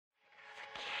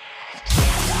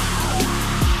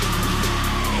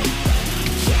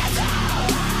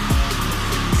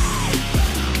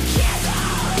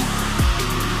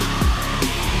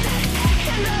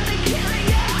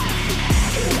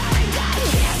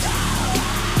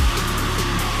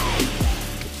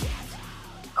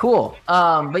Cool.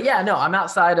 But yeah, no, I'm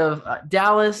outside of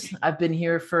Dallas. I've been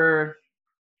here for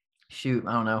I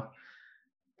don't know,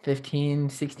 15,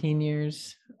 16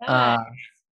 years. Hi.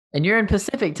 And you're in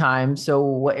Pacific time. So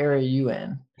what area are you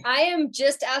in? I am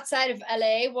just outside of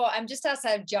LA. Well, I'm just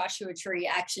outside of Joshua Tree,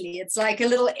 actually. It's like a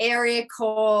little area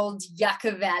called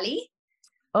Yucca Valley,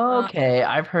 uh, Okay,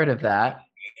 I've heard of that.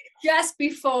 just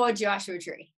before Joshua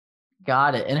Tree.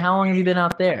 Got it. And how long have you been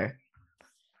out there?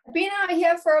 I've been out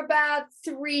here for about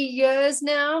 3 years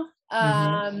now.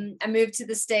 Mm-hmm. I moved to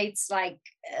the States like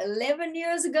 11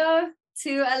 years ago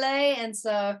to LA. And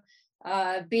so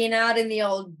being out in the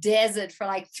old desert for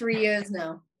like 3 years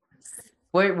now.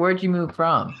 Where'd you move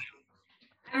from?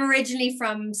 I'm originally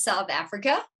from South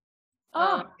Africa.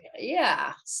 Oh,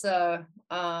 Yeah, so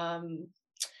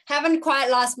haven't quite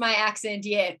lost my accent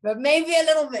yet, but maybe a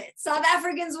little bit. South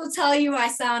Africans will tell you I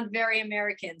sound very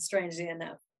American, strangely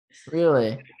enough.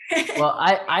 really? Well,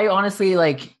 I honestly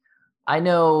I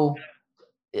know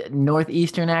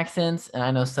northeastern accents and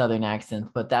I know southern accents,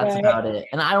 but that's Right. about it.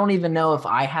 And I don't even know if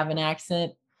I have an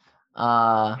accent.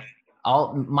 Uh,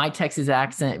 all my Texas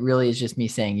accent really is just me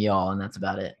saying y'all, and that's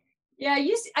about it. Yeah,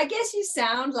 I guess you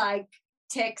sound like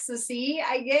Texasy,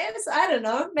 I guess. I don't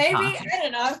know. Maybe, I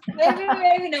don't know. Maybe,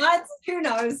 maybe not. Who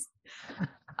knows?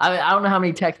 I don't know how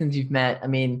many Texans you've met. I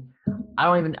mean, I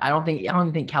don't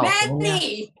even think California.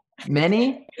 Many.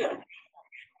 Many?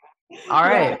 All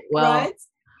right. Right, Well, right.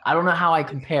 I don't know how I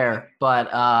compare, but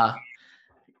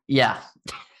yeah.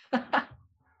 Well,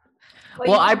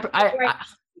 Well, you did great.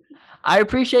 I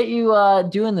appreciate you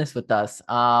doing this with us.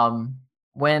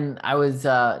 When I was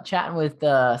chatting with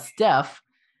Steph,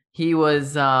 he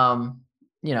was telling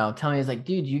me, he's like,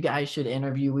 dude, you guys should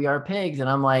interview We Are Pigs. And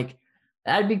I'm like,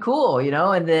 that'd be cool,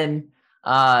 And then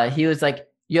he was like,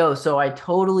 yo, so I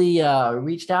totally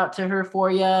reached out to her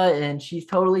for you and she's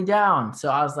totally down. So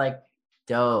I was like,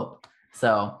 dope.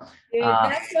 So Dude,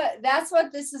 that's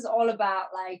what this is all about.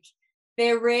 Like,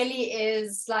 there really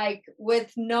is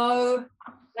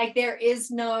there is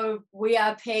no We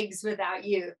Are Pigs without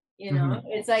you.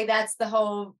 It's like that's the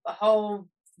whole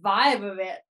vibe of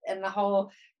it, and the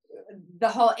whole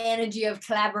energy of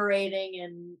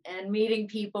collaborating and meeting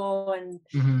people and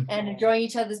enjoying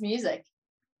each other's music.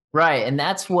 Right. And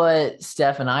that's what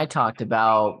Steph and I talked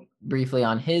about briefly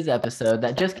on his episode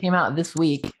that just came out this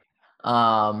week.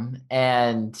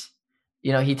 And,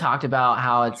 he talked about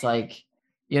how it's like,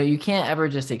 you can't ever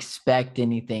just expect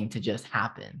anything to just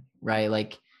happen, right?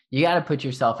 Like you got to put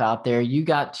yourself out there. You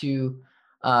got to,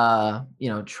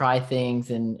 try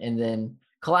things and then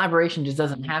collaboration just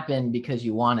doesn't happen because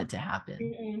you want it to happen.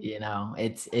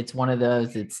 Mm-mm. It's one of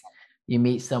those, you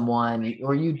meet someone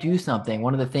or you do something.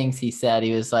 One of the things he said,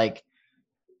 he was like,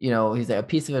 he's like, a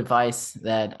piece of advice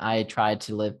that I tried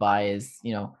to live by is,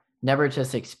 never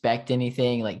just expect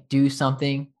anything, like do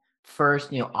something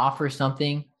first, offer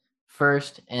something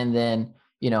first, and then,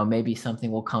 maybe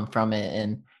something will come from it.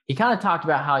 And he kind of talked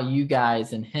about how you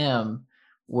guys and him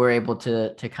were able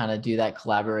to kind of do that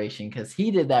collaboration because he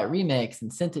did that remix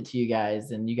and sent it to you guys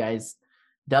and you guys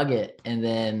dug it. And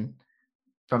then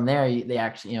from there, they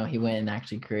actually, he went and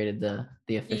actually created the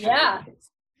official, Yeah.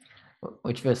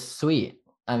 which was sweet.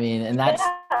 I mean, and Yeah.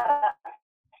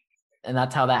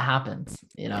 that's how that happens,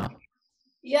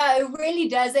 Yeah, it really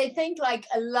does. I think like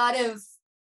a lot of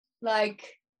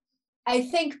like I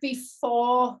think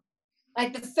before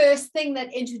like the first thing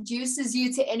that introduces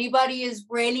you to anybody is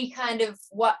really kind of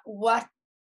what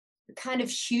kind of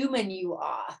human you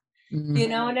are,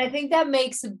 and I think that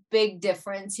makes a big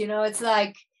difference. It's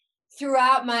like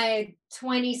throughout my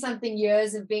 20 something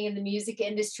years of being in the music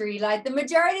industry, like the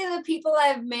majority of the people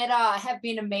I've met have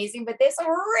been amazing, but there's some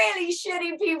really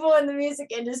shitty people in the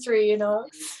music industry. But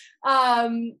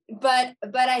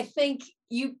I think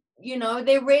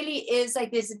there really is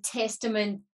like there's a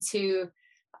testament to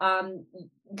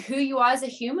who you are as a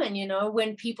human,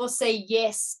 when people say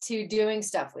yes to doing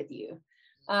stuff with you,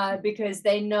 because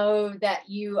they know that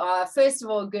you are, first of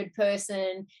all, a good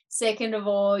person. Second of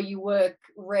all, you work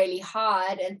really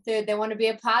hard. And third, they want to be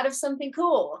a part of something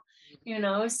cool,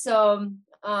 So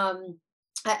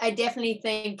I definitely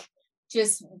think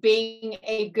just being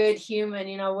a good human,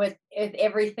 with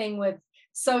everything with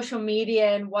social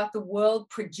media and what the world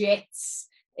projects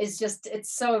is just,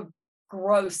 it's so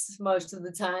gross most of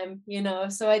the time,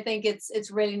 so I think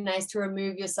it's really nice to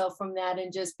remove yourself from that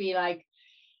and just be like,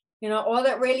 all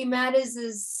that really matters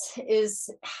is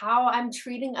how I'm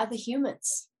treating other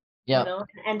humans. Yeah.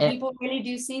 And And, people really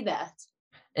do see that.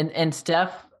 and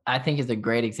Steph, I think, is a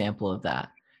great example of that.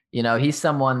 He's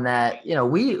someone that,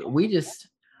 we just,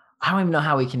 I don't even know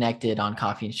how we connected on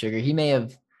Coffee and Sugar. He may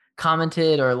have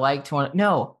commented or liked one.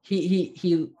 No,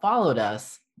 he followed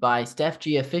us by Steph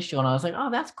G Official, and I was like,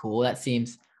 oh, that's cool. That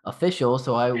seems official.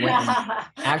 So I went and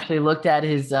actually looked at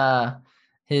his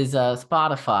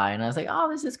Spotify, and I was like, oh,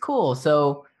 this is cool.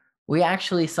 So we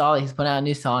actually saw that he's put out a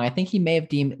new song. I think he may have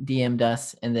DM'd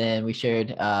us, and then we shared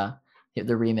the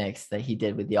remix that he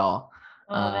did with y'all.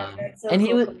 That's so and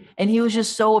cool. he was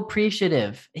just so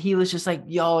appreciative. He was just like,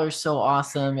 y'all are so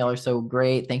awesome. Y'all are so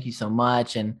great. Thank you so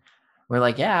much. And we're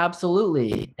like, yeah,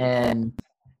 absolutely. And,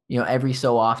 every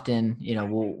so often,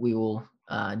 we will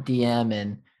DM,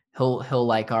 and he'll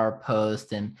like our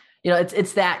post, and,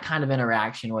 it's that kind of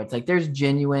interaction where it's like, there's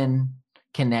genuine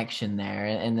connection there.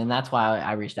 And then that's why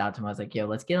I reached out to him. I was like, yo,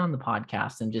 let's get on the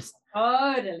podcast and just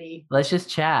totally. let's just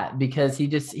chat, because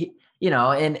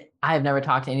and I have never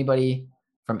talked to anybody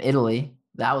from Italy.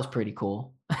 That was pretty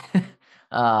cool.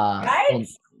 Right?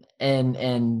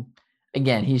 And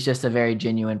again, he's just a very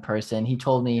genuine person. He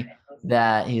told me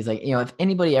that he's like, if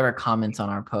anybody ever comments on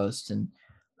our post, and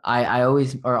I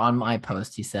always, or on my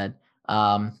post, he said,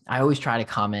 I always try to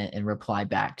comment and reply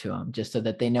back to them, just so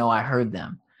that they know I heard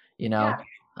them, Yeah.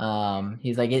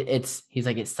 He's like,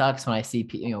 it sucks when I see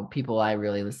people I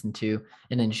really listen to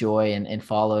and enjoy and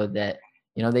follow that,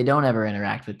 they don't ever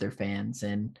interact with their fans,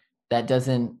 and that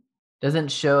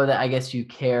doesn't show that, I guess, you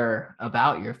care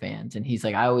about your fans. And he's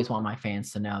like, I always want my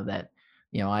fans to know that,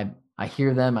 I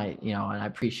hear them, and I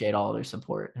appreciate all their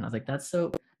support. And I was like, that's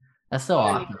so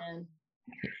awesome. Man.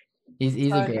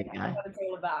 He's a great guy. That's what it's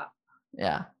all about.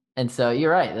 Yeah. And so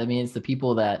you're right. I mean, it's the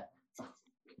people that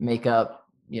make up,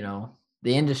 the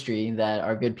industry, that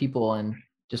are good people and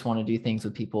just want to do things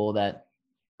with people that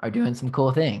are doing some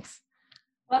cool things.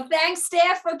 Well, thanks,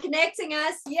 Steph, for connecting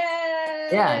us. Yay!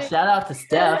 Yeah, shout out to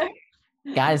Steph.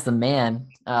 Guy's the man.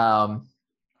 And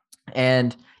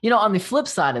on the flip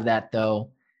side of that, though,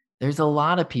 there's a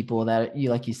lot of people that,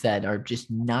 like you said, are just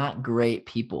not great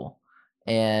people,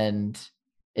 and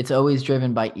it's always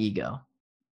driven by ego.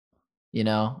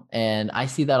 And I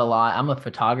see that a lot. I'm a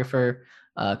photographer,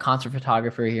 concert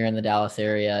photographer here in the Dallas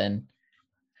area, and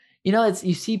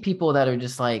you see people that are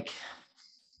just like,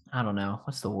 I don't know,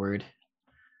 what's the word?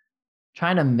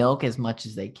 Trying to milk as much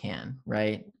as they can,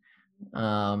 right?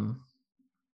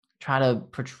 Try to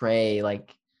portray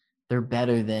like they're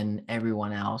better than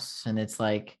everyone else, and it's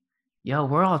like, yo,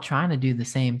 we're all trying to do the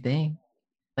same thing.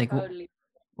 Like, totally.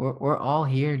 we're all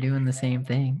here doing the same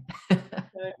thing.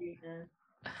 Totally.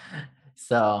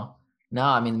 So, no,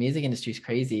 I mean, the music industry is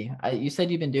crazy. You said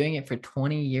you've been doing it for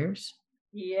 20 years?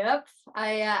 Yep.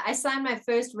 I signed my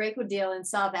first record deal in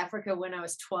South Africa when I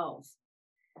was 12.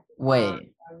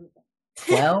 Wait,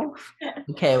 12?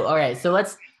 Okay, all right. So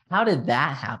how did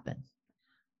that happen?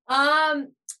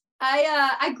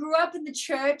 I grew up in the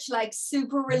church, like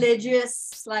super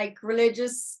religious, like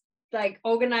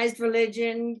organized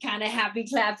religion, kind of happy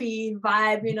clappy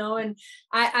vibe, and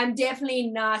I'm definitely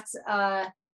not,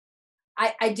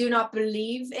 I do not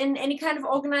believe in any kind of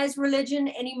organized religion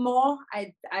anymore.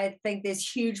 I think there's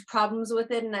huge problems with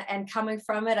it, and coming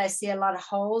from it, I see a lot of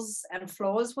holes and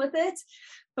flaws with it.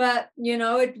 But,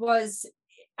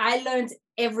 I learned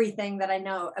everything that I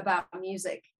know about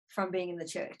music from being in the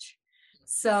church.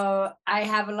 So I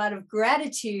have a lot of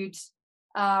gratitude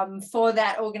for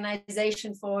that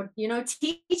organization, for,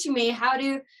 teaching me how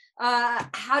to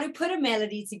put a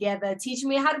melody together, teaching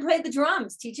me how to play the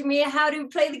drums, teaching me how to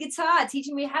play the guitar,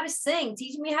 teaching me how to sing,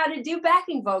 teaching me how to do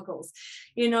backing vocals,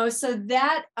 so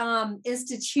that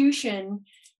institution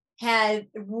had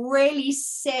really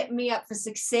set me up for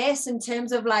success in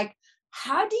terms of like,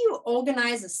 how do you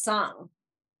organize a song?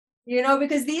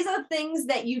 Because these are things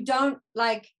that you don't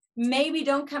like, maybe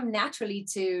don't come naturally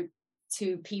to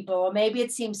people, or maybe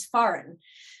it seems foreign.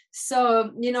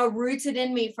 So, rooted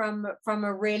in me from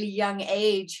a really young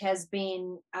age has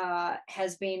been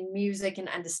music and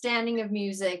understanding of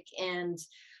music. And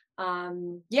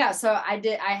so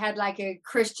I had like a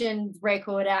Christian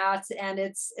record out, and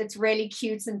it's really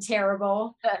cute and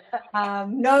terrible.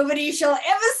 Nobody shall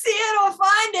ever see it or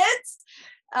find it.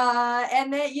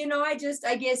 And then,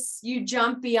 I guess you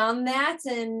jump beyond that.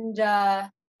 And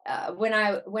when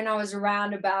I was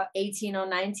around about 18 or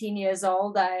 19 years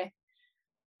old,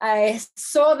 I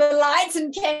saw the light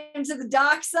and came to the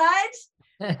dark side.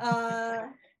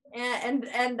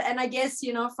 And I guess,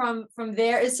 from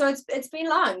there, so it's been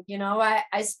long.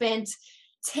 I spent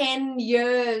 10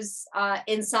 years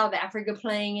in South Africa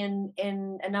playing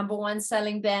in a #1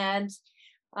 selling band.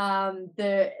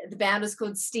 The band was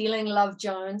called Stealing Love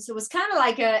Jones. It was kind of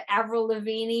like a Avril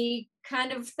Lavigne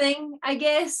kind of thing, I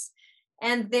guess.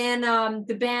 And then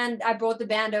I brought the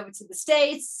band over to the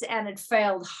States, and it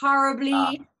failed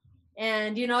horribly.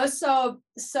 And,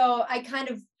 so I kind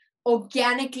of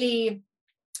organically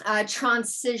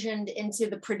transitioned into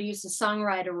the producer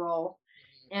songwriter role.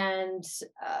 And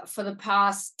for the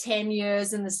past 10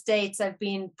 years in the States, I've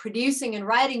been producing and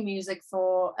writing music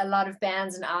for a lot of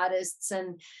bands and artists.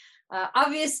 And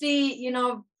obviously,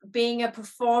 being a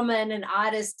performer and an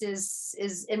artist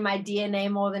is in my DNA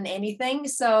more than anything.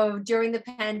 So during the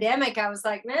pandemic, I was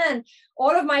like, man,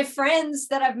 all of my friends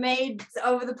that I've made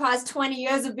over the past 20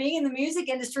 years of being in the music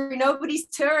industry, nobody's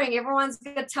touring, everyone's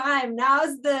got time.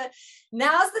 Now's the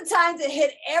time to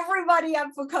hit everybody up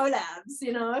for collabs.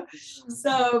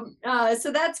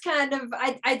 So that's kind of,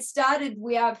 I'd started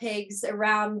We Are Pigs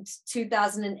around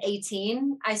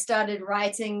 2018. I started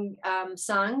writing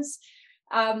songs.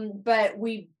 But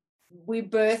we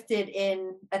birthed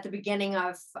it at the beginning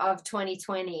of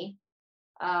 2020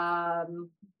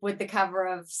 with the cover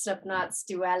of Slipknot's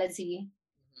Duality,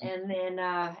 and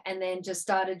then just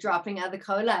started dropping other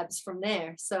collabs from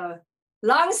there. So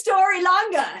long story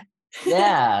longer.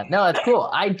 Yeah, no, that's cool.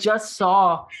 I just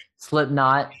saw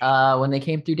Slipknot when they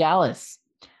came through Dallas.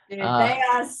 Dude, they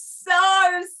are so.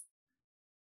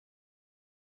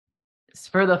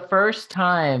 For the first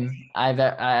time I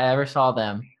ever saw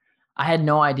them, I had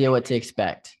no idea what to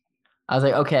expect. I was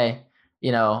like, okay,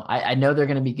 I know they're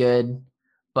going to be good,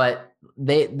 but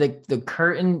the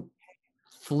curtain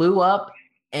flew up,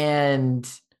 and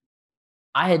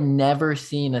I had never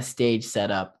seen a stage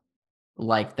setup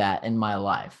like that in my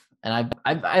life. And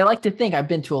I like to think I've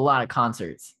been to a lot of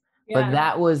concerts, but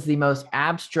that was the most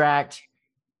abstract,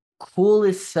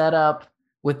 coolest setup,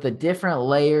 with the different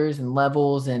layers and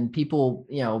levels and people,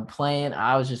 playing.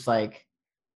 I was just like,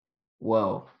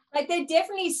 whoa. Like, they're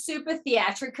definitely super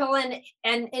theatrical, and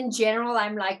in general,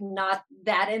 I'm like not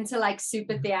that into like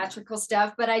super theatrical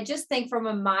stuff, but I just think from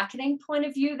a marketing point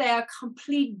of view, they are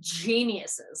complete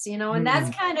geniuses, and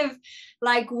that's kind of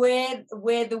like where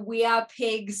the We Are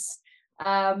Pigs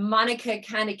moniker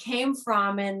kind of came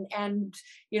from, and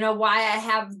why I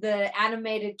have the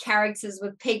animated characters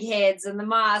with pig heads and the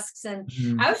masks, and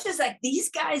I was just like,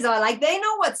 these guys are like, they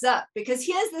know what's up, because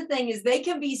here's the thing is, they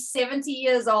can be 70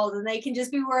 years old and they can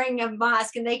just be wearing a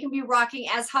mask and they can be rocking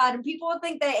as hard and people will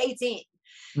think they're 18,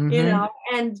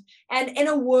 and in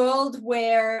a world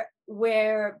where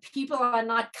people are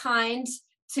not kind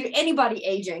to anybody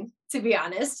aging, to be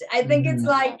honest. I think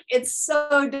it's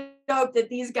so dope that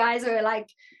these guys are like,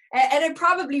 and it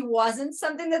probably wasn't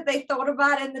something that they thought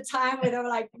about in the time where they were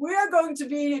like, we're going to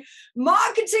be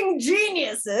marketing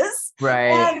geniuses,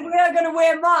 right, and we're going to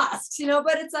wear masks,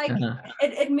 but it's like,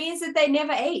 it means that they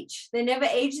never age. They never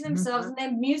age themselves, and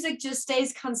their music just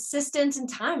stays consistent and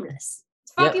timeless.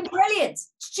 It's fucking brilliant.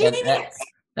 It's genius.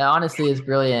 That honestly is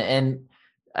brilliant. And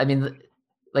I mean,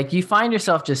 like, you find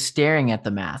yourself just staring at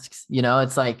the masks,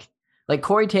 it's like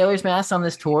Corey Taylor's mask on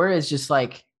this tour is just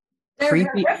like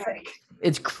creepy. Horrific.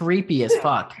 It's creepy as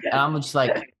fuck. And I'm just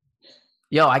like,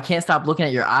 yo, I can't stop looking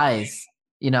at your eyes.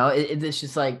 It's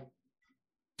just like,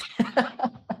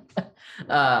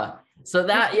 so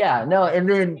that, yeah, no. And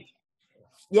then,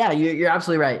 yeah, you're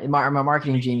absolutely right. My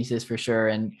marketing geniuses for sure.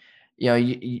 And,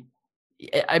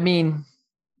 I mean,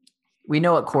 we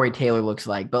know what Corey Taylor looks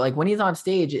like, but like when he's on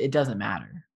stage, it doesn't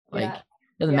matter. Like, it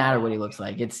doesn't matter what he looks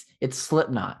like. It's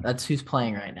Slipknot. That's who's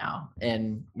playing right now.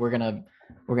 And we're going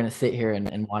to sit here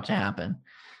and watch it happen.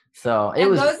 So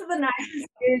those are the nicest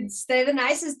dudes. They're the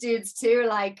nicest dudes too.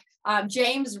 Like,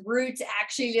 James Root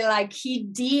actually, like, he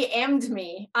DM'd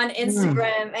me on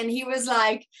Instagram and he was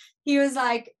like,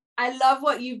 I love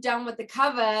what you've done with the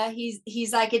cover.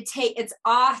 He's like, it's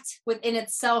art within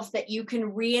itself that you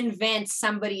can reinvent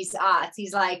somebody's art.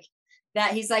 He's like,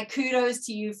 kudos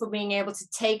to you for being able to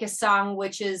take a song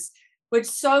which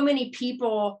so many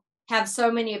people have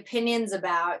so many opinions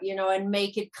about, and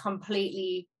make it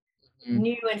completely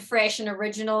new and fresh and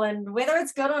original. And whether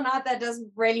it's good or not, that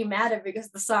doesn't really matter because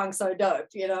the song's so dope,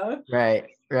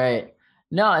 Right.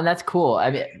 No, and that's cool.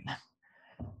 I mean,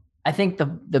 I think the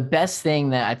best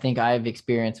thing that I think I've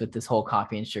experienced with this whole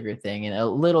Coffee and Sugar thing, and a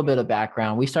little bit of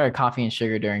background, we started Coffee and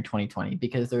Sugar during 2020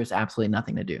 because there was absolutely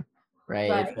nothing to do,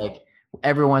 right? It's like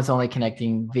everyone's only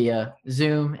connecting via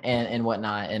Zoom and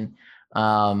whatnot. And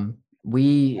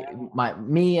me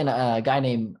and a guy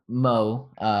named Mo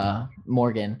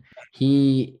Morgan,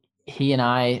 he and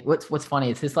I, what's funny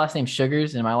is his last name's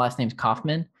Sugars and my last name's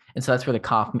Kaufman, and so that's where the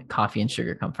Coffee and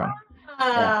Sugar come from.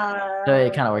 So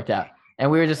it kind of worked out. And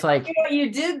we were just like, what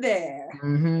you did there.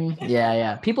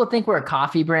 Yeah. People think we're a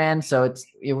coffee brand, so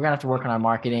we're gonna have to work on our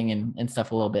marketing and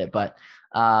stuff a little bit. But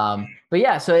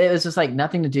yeah, so it was just like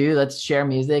nothing to do. Let's share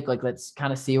music. Like, let's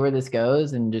kind of see where this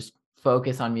goes and just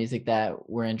focus on music that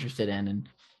we're interested in. And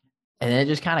And then it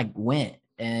just kind of went,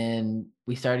 and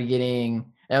we started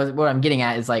getting, that was what I'm getting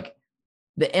at, is like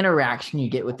the interaction you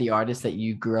get with the artists that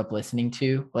you grew up listening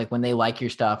to, like when they like your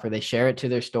stuff or they share it to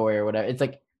their story or whatever. It's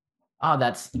like, oh,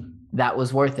 that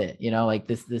was worth it. You know, like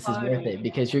this is worth it,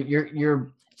 because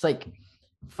you're it's like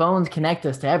phones connect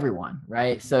us to everyone,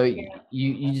 right? So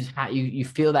you just you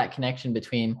feel that connection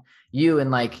between you and,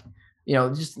 like, you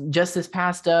know, just this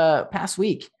past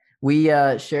week, we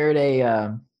shared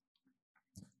a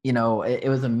you know, it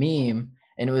was a meme,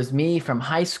 and it was me from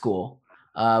high school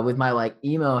with my like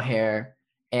emo hair,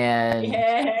 and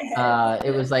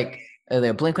it was like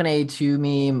the Blink-182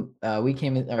 meme. We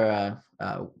came in, or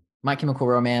My Chemical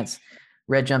Romance,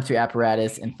 Red Jumpsuit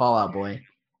Apparatus, and Fall Out Boy,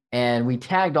 and we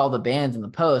tagged all the bands in the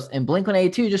post, and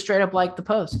Blink-182 just straight up liked the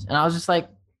post, and I was just like,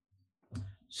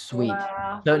 sweet.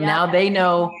 Wow. So now they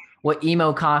know what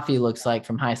emo coffee looks like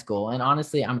from high school, and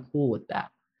honestly, I'm cool with that,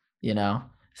 you know.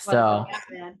 So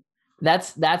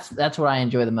that's what I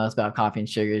enjoy the most about Coffee and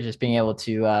Sugar, is just being able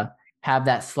to have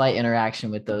that slight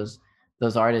interaction with those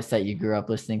artists that you grew up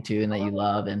listening to and that you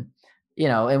love. And, you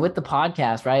know, and with the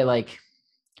podcast, right? Like,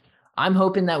 I'm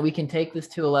hoping that we can take this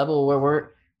to a level where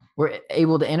we're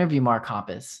able to interview Mark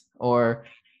Hoppus, or,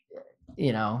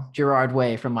 you know, Gerard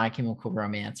Way from My Chemical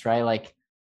Romance, right? Like,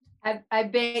 I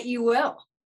bet you will.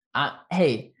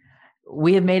 Hey,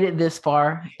 we have made it this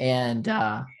far, and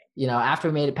you know, after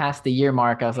we made it past the year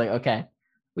mark, I was like, okay,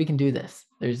 we can do this.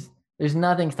 There's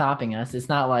nothing stopping us. It's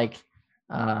not like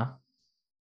we're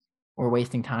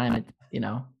wasting time. You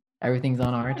know, everything's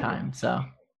on our time. So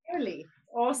really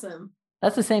awesome.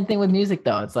 That's the same thing with music,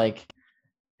 though. It's like,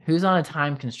 who's on a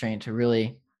time constraint to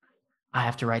really, I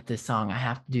have to write this song, I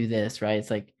have to do this, right? It's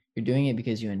like, you're doing it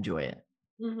because you enjoy it.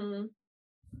 Mm-hmm.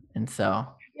 And so,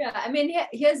 yeah, I mean,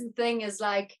 here's the thing, is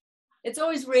like, it's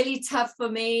always really tough for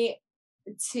me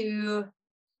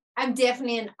I'm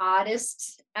definitely an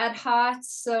artist at heart.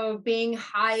 So being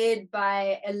hired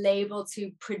by a label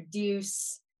to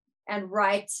produce and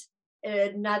write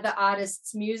another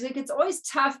artist's music, it's always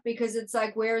tough, because it's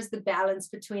like, where is the balance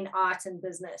between art and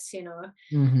business, you know?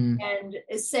 mm-hmm. And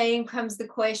same comes the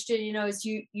question, you know, is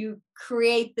you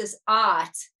create this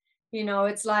art, you know,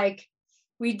 it's like,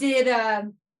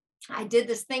 I did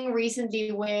this thing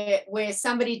recently where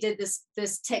somebody did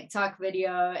this TikTok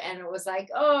video, and it was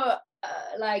like,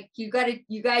 like, you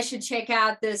guys should check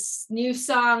out this new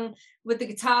song with the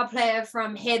guitar player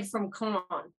from Head from Corn,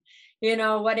 you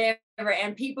know, whatever.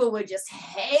 And people were just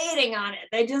hating on it.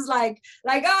 They just like,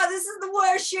 oh, this is the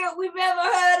worst shit we've ever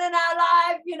heard in our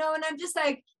life, you know. And I'm just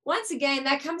like, once again,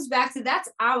 that comes back to, that's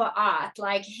our art.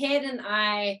 Like, Head and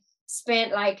I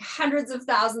spent like hundreds of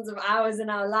thousands of hours in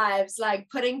our lives, like,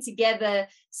 putting together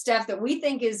stuff that we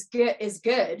think is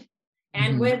good.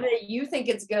 And whether you think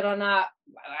it's good or not,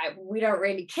 we don't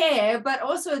really care. But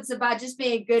also, it's about just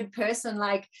being a good person.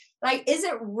 Like, is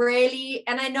it really?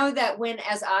 And I know that when,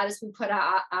 as artists, we put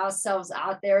ourselves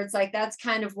out there, it's like, that's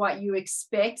kind of what you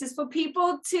expect, is for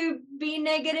people to be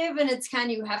negative, and it's kind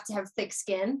of, you have to have thick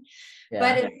skin. Yeah.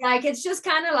 But it's like, it's just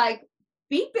kind of like,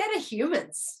 be better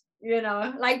humans. You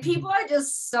know, like, people are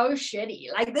just so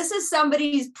shitty. Like, this is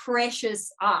somebody's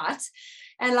precious art.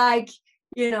 And like,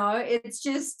 you know, it's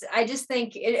just, I just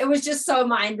think it was just so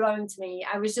mind-blowing to me.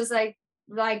 I was just like,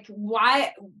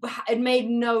 why? It made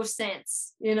no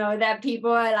sense, you know, that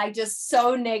people are like just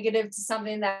so negative to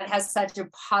something that has such a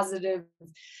positive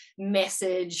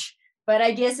message. But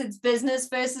I guess it's business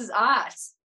versus art.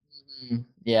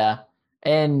 Yeah.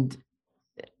 And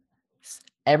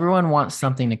everyone wants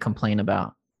something to complain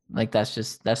about. Like,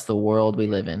 that's the world we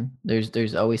live in.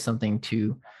 There's always something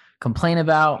to complain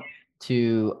about,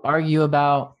 to argue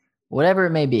about, whatever it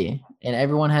may be. And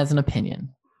everyone has an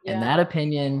opinion. Yeah. And that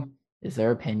opinion is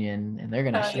their opinion, and they're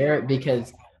going to share it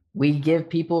because we give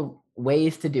people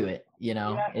ways to do it. You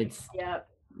know,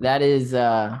 that is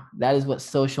what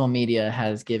social media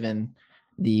has given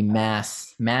the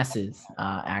masses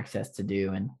access to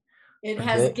do. And it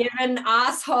has given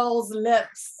assholes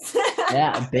lips.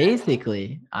 Yeah,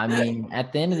 basically. I mean,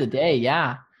 at the end of the day,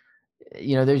 yeah,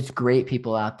 you know, there's great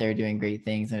people out there doing great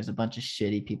things. There's a bunch of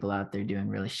shitty people out there doing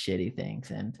really shitty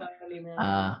things. And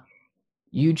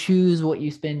you choose what you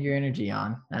spend your energy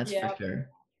on. That's for sure.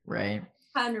 Right.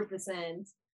 100%.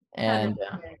 And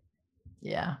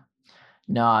yeah.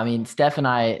 No, I mean, Steph and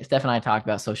I talk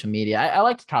about social media. I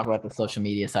like to talk about the social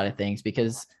media side of things,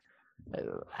 because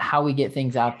how we get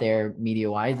things out there media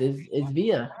wise is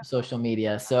via social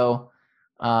media. So,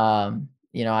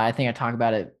 you know, I think I talk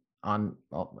about it on,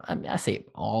 I mean, I say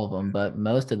all of them, but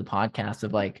most of the podcasts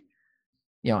of like,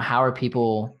 you know, how are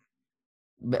people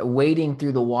wading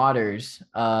through the waters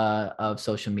of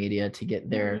social media to get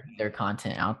their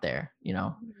content out there, you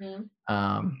know.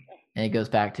 And it goes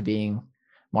back to being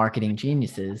marketing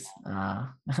geniuses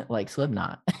like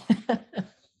Slipknot.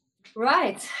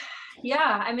 Right.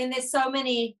 Yeah. I mean, there's so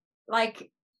many, like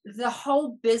the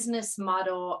whole business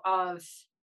model of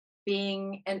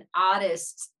being an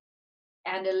artist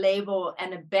and a label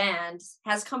and a band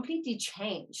has completely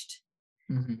changed.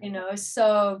 You know,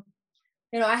 so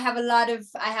you know, I have a lot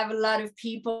of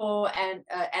people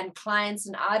and clients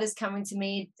and artists coming to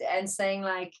me and saying,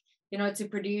 like, you know, to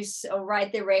produce or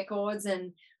write their records,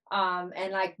 and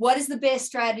like, what is the best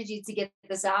strategy to get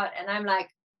this out? And I'm like,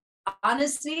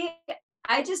 honestly,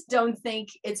 I just don't think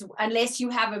it's, unless you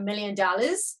have $1 million,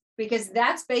 because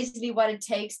that's basically what it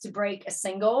takes to break a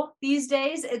single these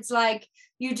days. It's like,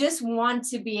 you just want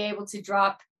to be able to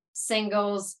drop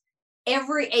singles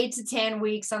every 8 to 10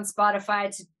 weeks on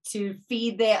Spotify to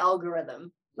feed their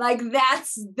algorithm. Like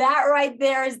that right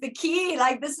there is the key.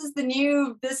 Like this is the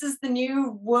new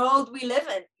world we live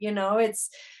in. You know, it's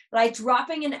like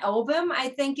dropping an album, I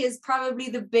think, is probably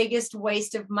the biggest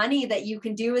waste of money that you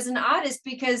can do as an artist,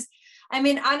 because I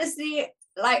mean, honestly,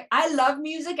 like I love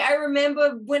music. I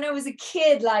remember when I was a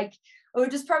kid, like, or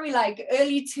just probably like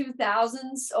early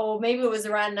 2000s, or maybe it was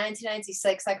around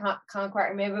 1996. I can't quite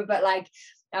remember, but like,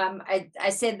 I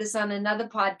said this on another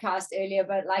podcast earlier,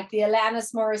 but like the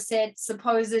Alanis Morissette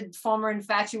supposed Former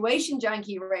Infatuation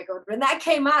Junkie record, when that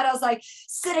came out, I was like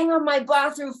sitting on my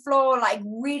bathroom floor, like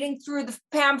reading through the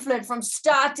pamphlet from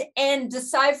start to end,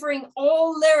 deciphering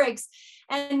all lyrics.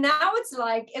 And now it's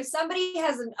like, if somebody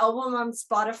has an album on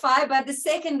Spotify, by the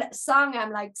second song,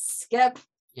 I'm like, skip.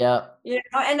 Yeah. You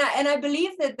know, and I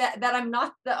believe that I'm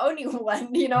not the only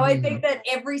one. You know, I think that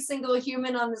every single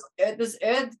human on this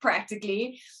earth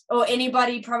practically, or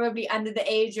anybody probably under the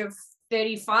age of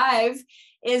 35,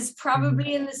 is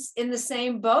probably in the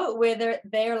same boat, where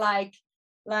they're like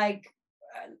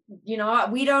you know,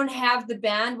 we don't have the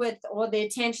bandwidth or the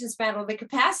attention span or the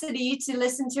capacity to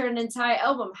listen to an entire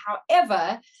album.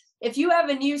 However, if you have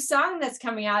a new song that's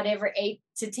coming out every 8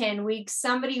 to 10 weeks,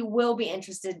 somebody will be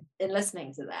interested in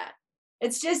listening to that.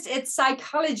 It's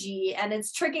psychology, and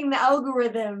it's tricking the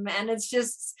algorithm. And it's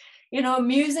just, you know,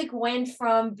 music went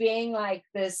from being like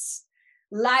this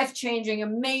life-changing,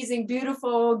 amazing,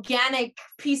 beautiful, organic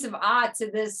piece of art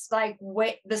to this like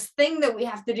this thing that we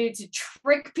have to do to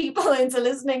trick people into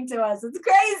listening to us. It's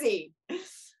crazy.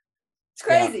 It's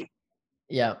crazy.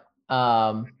 Yeah.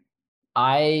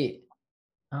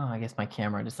 I guess my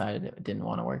camera decided it didn't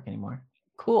want to work anymore.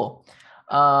 Cool.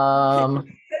 Put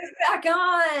it back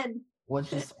on.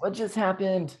 What just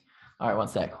happened? All right, one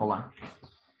sec. Hold on.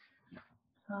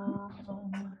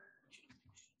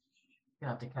 You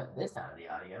have to cut this out of the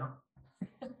audio.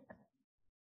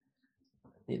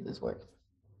 See if this works.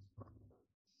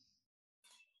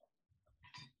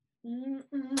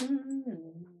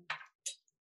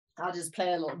 I'll just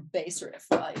play a little bass riff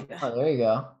while you. Oh, there you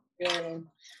go. Good.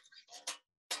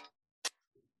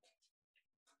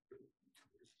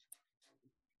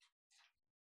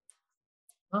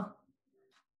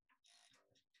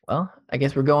 Well, I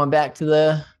guess we're going back to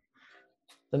the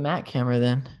Mac camera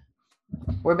then.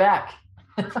 We're back.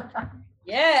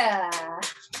 Yeah.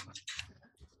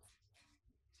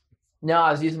 No,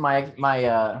 I was using my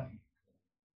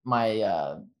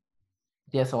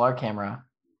DSLR camera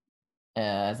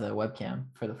as a webcam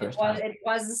for the first time. It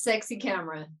was a sexy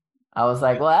camera. I was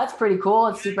like, well, that's pretty cool.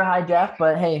 It's super high def,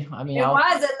 but hey, I mean,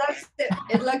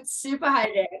 it looked super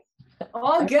high def.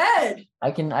 All good. I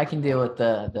can deal with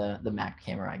the Mac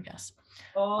camera, I guess.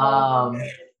 Oh,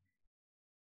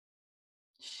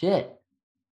 shit.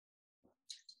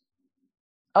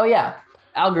 Oh yeah,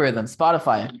 algorithm,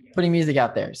 Spotify, putting music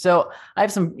out there. So I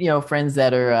have some, friends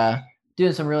that are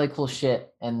doing some really cool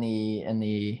shit in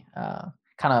the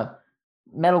kind of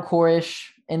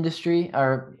metalcore-ish industry,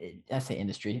 or I say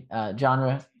industry,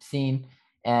 genre scene.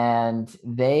 And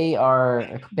they are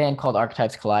a band called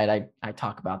Archetypes Collide. I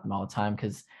talk about them all the time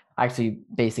because I actually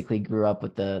basically grew up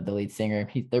with the lead singer.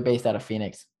 They're based out of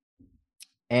Phoenix.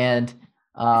 And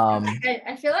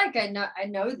I feel like I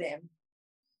know them.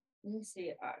 Let me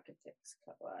see, Archetypes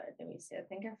Collide. Let me see. I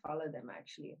think I follow them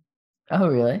actually. Oh,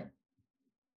 really?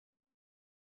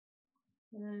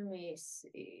 Let me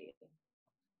see.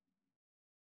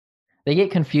 They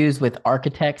get confused with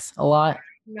Architects a lot.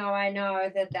 No, I know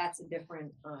that's a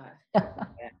different.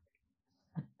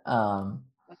 How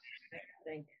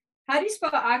do you spell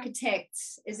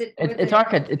architects? Is it? It's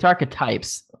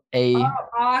Archetypes.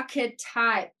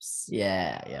 Archetypes.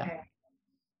 Yeah. Okay.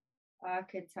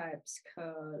 Archetypes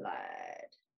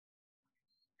Collide.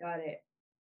 Got it.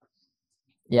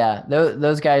 Yeah,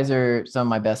 those guys are some of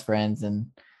my best friends and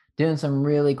doing some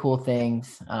really cool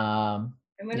things. I'm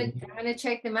gonna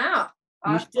check them out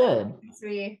You after should.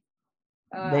 we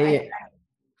I They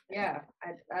yeah,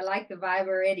 I like the vibe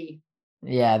already.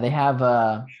 yeah, they have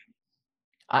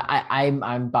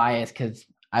I'm biased because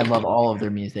I love all of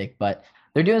their music, but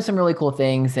they're doing some really cool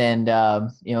things. And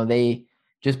they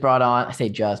just brought on, I say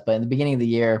just, but in the beginning of the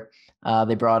year,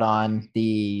 they brought on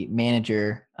the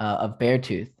manager of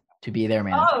Beartooth to be their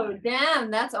manager. Oh,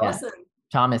 damn, that's Yeah, awesome.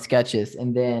 Thomas Sketches,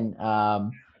 and then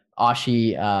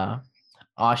Ashi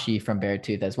Ashi from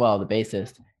Beartooth as well, the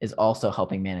bassist, is also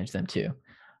helping manage them too.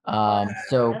 Wow,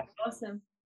 So that's awesome.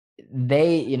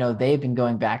 they've been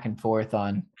going back and forth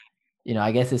on,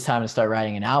 I guess it's time to start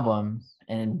writing an album.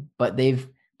 But they've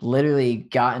literally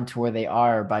gotten to where they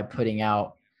are by putting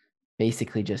out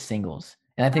basically just singles.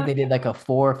 And I think they did like a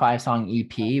 4 or 5 song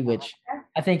EP, which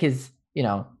I think is,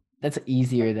 that's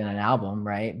easier than an album,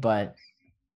 right? But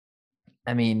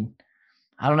I mean,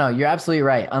 I don't know. You're absolutely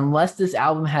right. Unless this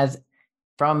album has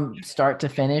from start to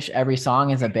finish, every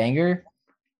song is a banger.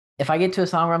 If I get to a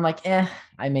song where I'm like,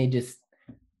 I may just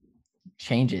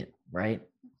change it, right?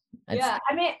 Yeah,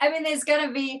 I mean, there's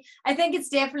gonna be. I think it's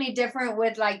definitely different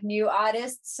with like new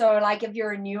artists. So, like, if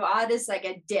you're a new artist, like,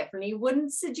 I definitely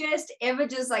wouldn't suggest ever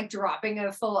just like dropping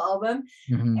a full album.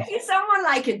 Mhm. If you're someone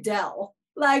like Adele,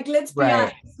 like, let's be Right.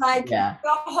 honest, like, Yeah. the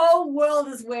whole world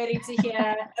is waiting to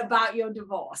hear about your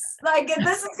divorce. Like,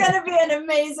 this is gonna be an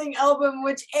amazing album,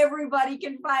 which everybody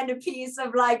can find a piece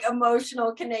of like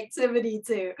emotional connectivity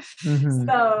to. Mhm.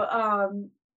 So,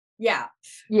 yeah,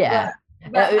 but Yeah.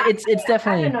 but It's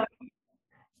I don't know.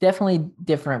 definitely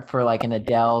different for like an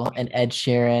Adele, an Ed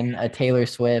Sheeran, a Taylor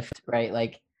Swift, right?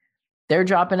 Like they're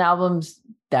dropping albums,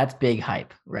 that's big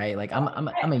hype, right? Like I'm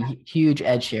a huge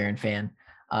Ed Sheeran fan.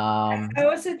 I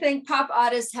also think pop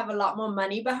artists have a lot more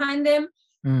money behind them,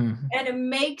 mm, and it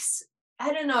makes,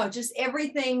 I don't know, just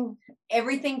everything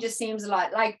just seems a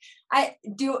lot like I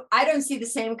don't see the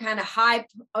same kind of hype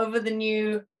over the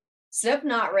new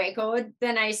Slipknot record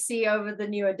than I see over the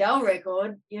new Adele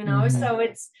record. mhm. So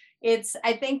it's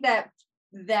I think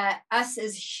that us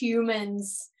as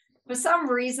humans for some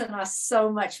reason are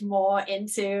so much more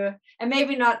into, and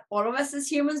maybe not all of us as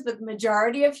humans, but the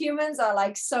majority of humans are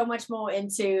like so much more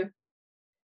into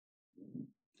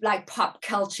like pop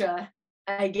culture,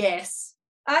 I guess.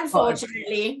 Oh,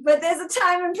 Unfortunately, but there's a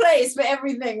time and place for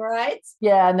everything, right?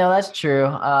 yeah, no, that's true.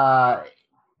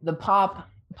 The pop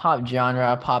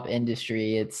genre, pop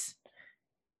industry,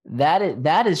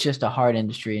 that is just a hard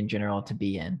industry in general to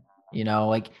be in.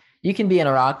 Like you can be in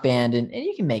a rock band and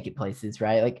you can make it places,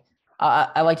 right? Like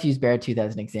I like to use Beartooth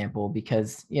as an example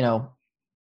because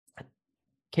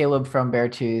Caleb from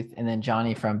Beartooth and then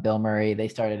Johnny from Bill Murray, they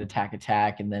started Attack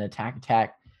Attack, and then Attack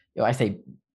Attack. I say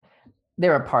they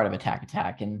were a part of Attack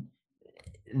Attack, and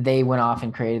they went off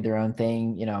and created their own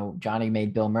thing. Johnny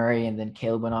made Bill Murray, and then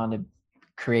Caleb went on to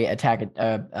create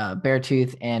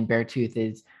Beartooth, and Beartooth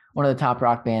is one of the top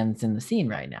rock bands in the scene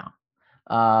right now.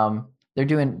 They're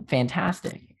doing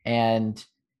fantastic, and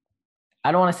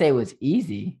I don't want to say it was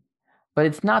easy, but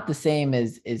it's not the same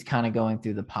as is kind of going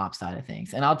through the pop side of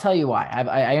things. And I'll tell you why.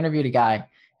 I interviewed a guy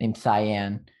named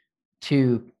Cyan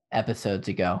 2 episodes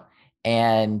ago,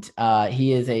 and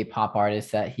he is a pop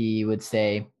artist that he would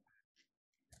say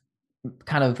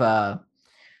kind of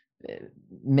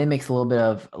mimics a little bit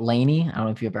of Laney. I don't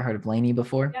know if you ever heard of Laney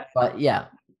before, Yep. but yeah,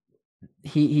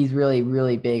 he's really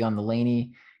really big on the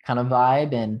Laney kind of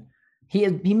vibe, and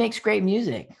he makes great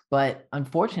music, but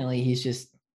unfortunately he's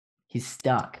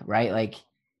stuck, right? Like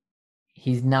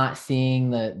he's not seeing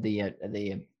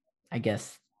the I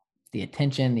guess the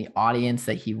attention, the audience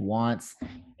that he wants,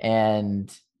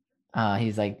 and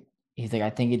he's like I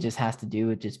think it just has to do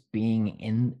with just being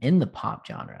in the pop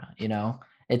genre.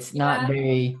 It's not Yeah.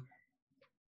 very.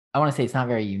 I want to say it's not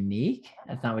very unique.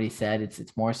 That's not what he said.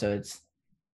 It's more so it's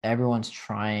everyone's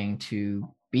trying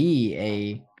to be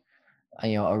a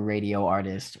radio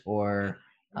artist or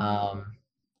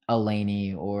a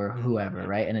Laney or whoever,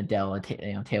 right? An Adele,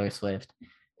 Taylor Swift.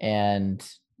 And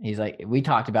he's like, we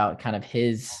talked about kind of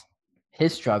his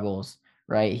struggles,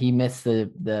 right? He missed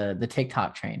the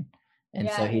TikTok train. And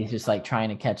so Yeah. he's just like trying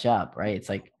to catch up, right? It's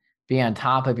like being on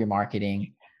top of your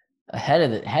marketing ahead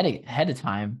of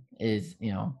time is,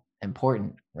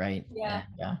 important, right? Yeah.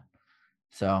 And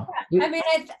so I mean,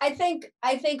 I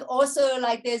think also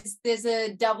like there's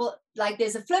a double, like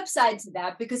there's a flip side to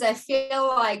that, because I feel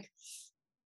like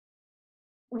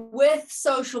with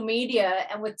social media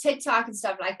and with TikTok and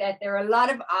stuff like that, there are a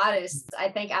lot of artists I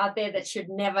think out there that should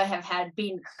never have had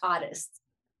been artists.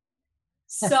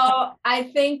 So I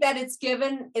think that it's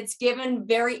given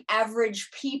very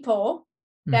average people,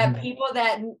 that people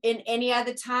that in any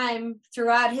other time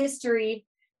throughout history,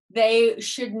 they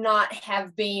should not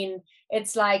have been.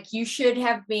 It's like you should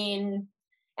have been,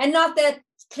 and not that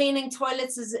cleaning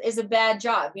toilets is a bad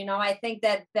job. I think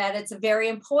that it's a very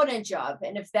important job.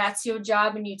 And if that's your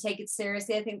job and you take it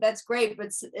seriously, I think that's great.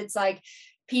 But it's like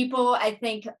people, I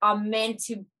think, are meant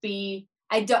to be,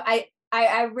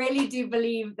 I really do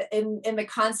believe in the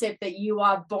concept that you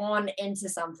are born into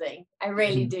something. I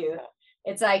really do.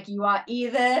 It's like you are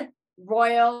either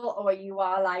royal or you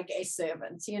are like a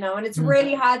servant, and it's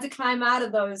really hard to climb out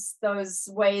of those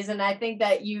ways. And I think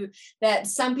that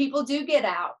some people do get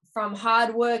out from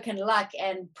hard work and luck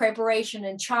and preparation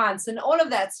and chance and all of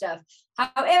that stuff.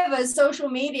 However, social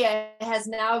media has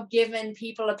now given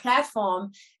people a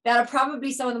platform that are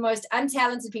probably some of the most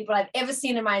untalented people I've ever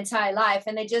seen in my entire life,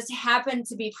 and they just happen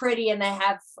to be pretty and they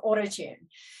have autotune.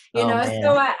 So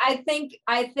I think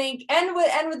and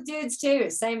with dudes too,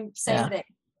 same thing.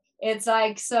 It's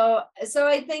like, so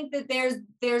I think that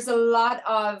there's a lot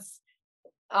of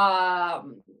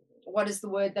what is the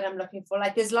word that I'm looking for?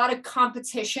 Like there's a lot of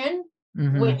competition,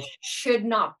 which should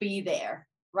not be there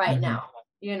right now,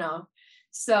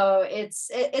 So it's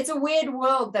a weird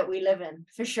world that we live in,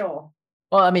 for sure.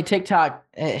 Well, I mean, TikTok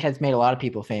has made a lot of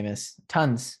people famous,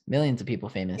 millions of people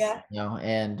famous,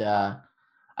 and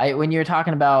when you're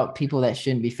talking about people that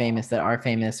shouldn't be famous, that are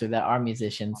famous or that are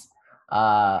musicians,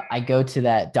 I go to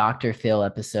that Dr. Phil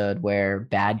episode where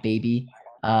Bad Baby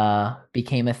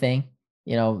became a thing,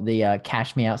 the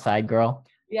Cash Me Outside girl.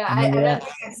 Yeah, I don't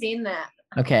think I've seen that.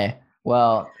 Okay.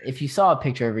 Well, if you saw a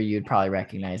picture of her, you'd probably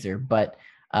recognize her. But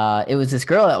it was this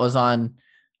girl that was on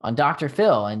Dr.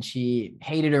 Phil, and she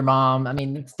hated her mom. I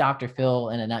mean, it's Dr. Phil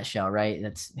in a nutshell, right?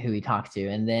 That's who he talked to.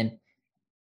 And then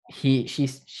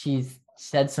she's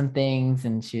said some things,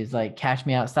 and she was like, "Cash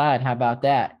me outside. How about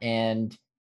that?" And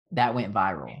that went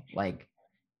viral. Like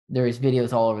there's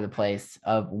videos all over the place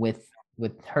of with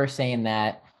her saying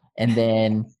that. And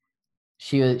then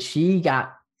she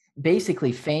got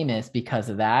basically famous because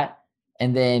of that,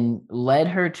 and then led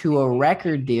her to a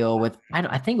record deal with,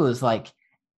 I think it was like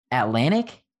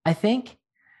Atlantic, I think.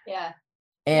 Yeah.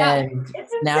 And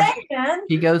it's insane, now man.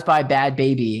 She goes by Bad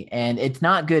Baby, and it's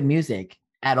not good music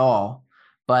at all,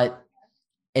 but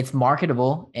it's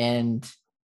marketable and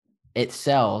it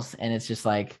sells. And it's just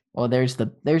like, well, there's the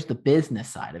business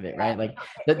side of it, right? Like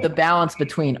the balance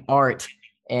between art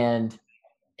and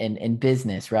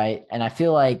business, right? And I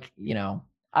feel like,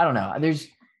 I don't know, there's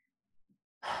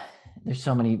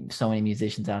so many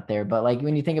musicians out there, but like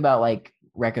when you think about like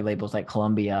record labels like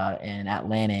Columbia and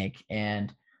Atlantic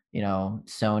and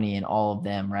Sony and all of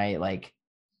them, right? Like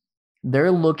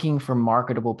they're looking for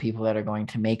marketable people that are going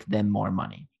to make them more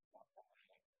money.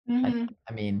 I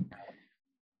mean,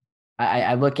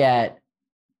 I look at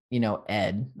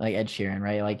Ed Sheeran,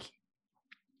 right? Like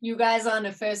you guys on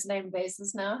a first name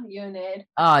basis now, you and Ed.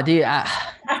 Oh, dude,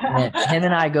 him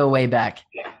and I go way back.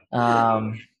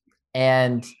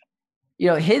 And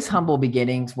his humble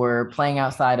beginnings were playing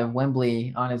outside of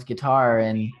Wembley on his guitar,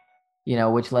 and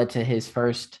which led to his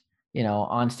first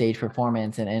on stage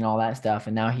performance and all that stuff.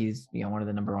 And now he's one of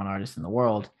the number one artists in the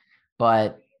world.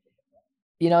 But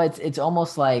it's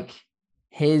almost like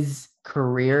his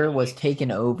career was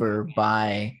taken over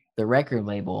by the record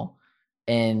label,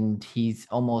 and he's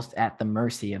almost at the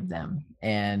mercy of them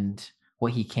and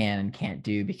what he can and can't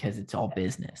do, because it's all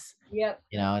business. Yep.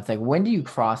 It's like, when do you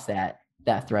cross that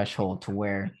threshold to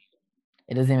where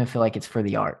it doesn't even feel like it's for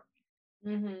the art?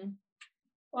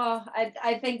 Well,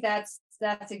 I think that's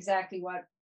exactly what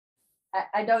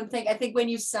I think when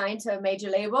you sign to a major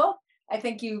label, I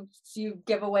think you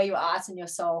give away your art and your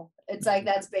soul. It's like,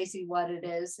 that's basically what it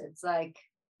is. It's like,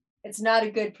 it's not a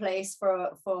good place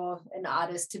for an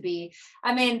artist to be.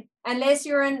 I mean, unless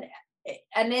you're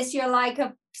like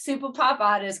a super pop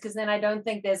artist, because then I don't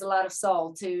think there's a lot of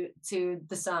soul to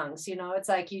the songs. It's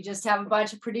like you just have a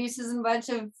bunch of producers and a bunch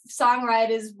of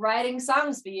songwriters writing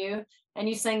songs for you, and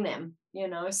you sing them.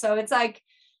 So it's like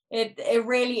it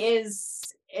really is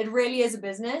a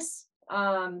business.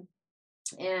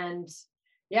 And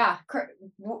yeah,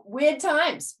 weird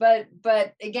times, but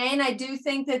again, I do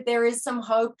think that there is some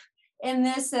hope in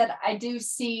this, that I do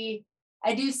see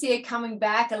it coming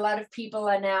back. A lot of people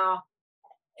are now,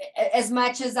 as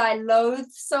much as I loathe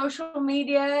social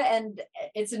media and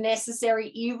it's a necessary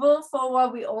evil for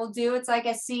what we all do, it's like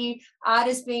I see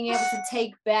artists being able to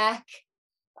take back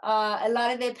a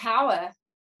lot of their power,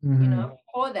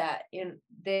 for that. I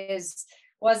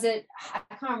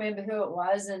can't remember who it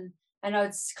was, and I know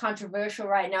it's controversial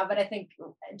right now, but I think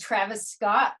Travis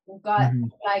Scott got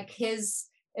like his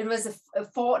it was a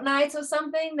Fortnite or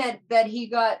something that he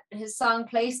got his song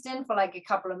placed in for like a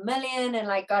couple of million and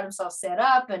like got himself set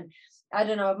up. And I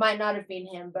don't know, it might not have been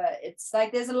him, but it's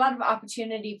like there's a lot of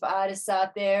opportunity for artists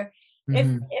out there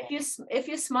if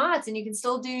you're smart and you can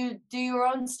still do your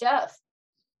own stuff.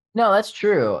 No, that's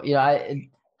true. You know,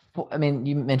 I mean,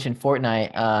 you mentioned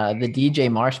Fortnite. The DJ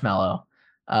Marshmello,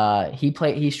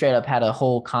 he straight up had a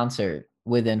whole concert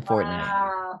within Fortnite,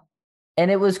 Wow. and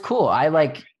it was cool.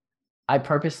 I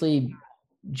purposely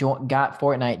got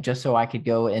Fortnite just so I could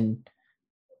go and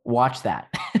watch that.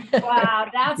 Wow,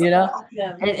 that's you know,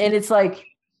 awesome. and it's like,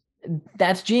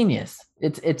 that's genius.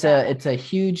 It's a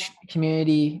huge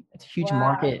community. It's a huge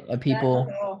market of people,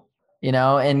 cool. you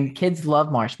know, and kids love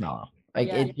Marshmello. Like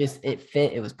it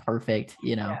fit. It was perfect,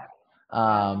 you know.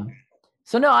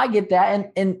 So no, I get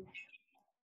that. And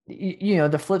you know,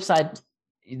 the flip side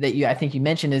that I think you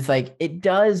mentioned is like, it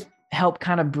does help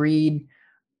kind of breed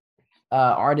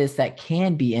artists that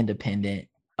can be independent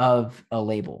of a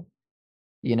label,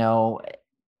 you know.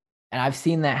 And I've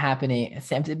seen that happening.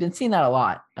 I've been seeing that a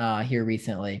lot here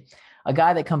recently. A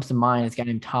guy that comes to mind is a guy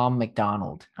named Tom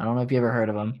McDonald. I don't know if you ever heard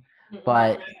of him,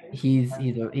 but he's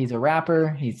a rapper.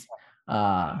 He's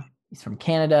from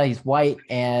Canada. He's white,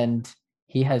 and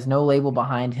he has no label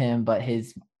behind him, but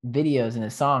his videos and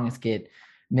his songs get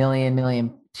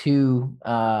million two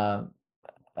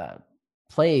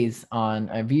plays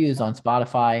on views on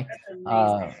Spotify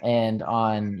and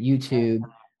on YouTube.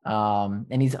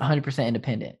 And he's 100%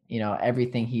 independent. You know,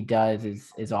 everything he does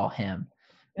is all him.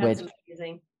 That's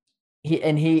amazing.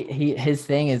 His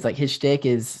thing is like, his shtick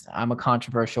is, I'm a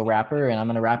controversial rapper and I'm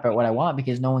going to rap about what I want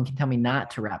because no one can tell me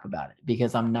not to rap about it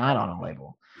because I'm not on a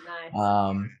label.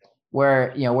 Nice.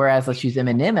 Whereas let's use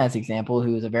Eminem as example,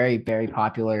 who is a very, very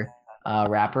popular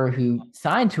rapper who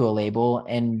signed to a label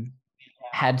and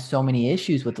had so many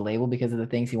issues with the label because of the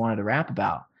things he wanted to rap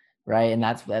about. Right. And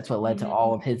that's what led to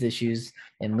all of his issues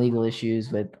and legal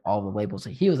issues with all the labels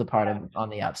that he was a part of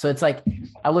on the up. So it's like,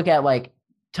 I look at like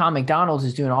Tom McDonald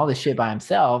is doing all this shit by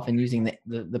himself and using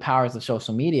the powers of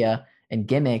social media and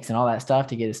gimmicks and all that stuff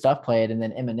to get his stuff played. And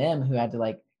then Eminem, who had to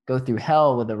like go through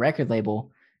hell with a record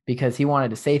label because he wanted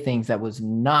to say things that was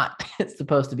not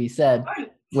supposed to be said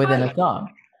within a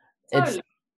song. It's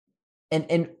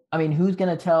and I mean, who's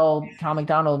going to tell Tom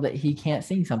McDonald that he can't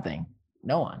sing something?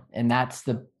 No one. And that's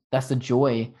the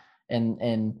joy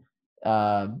and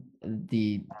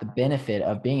the benefit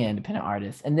of being an independent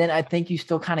artist. And then I think you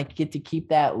still kind of get to keep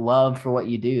that love for what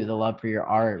you do, the love for your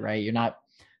art, right? You're not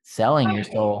selling your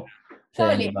soul to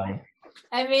anybody.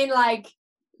 I mean, like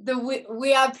the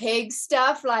We Are Pigs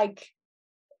stuff, like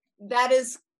that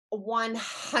is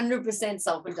 100%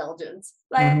 self-indulgence.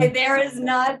 Like there is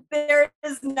not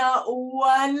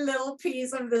one little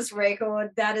piece of this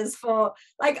record that is for,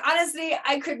 like, honestly,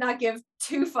 I could not give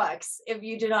two fucks if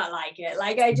you do not like it.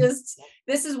 Like this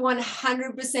is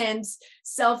 100%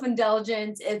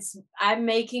 self-indulgent. I'm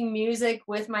making music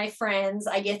with my friends.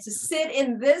 I get to sit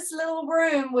in this little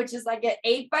room, which is like an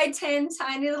 8x10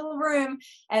 tiny little room,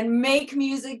 and make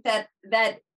music that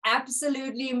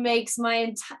absolutely makes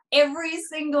my every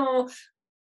single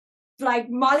like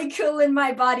molecule in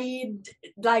my body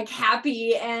like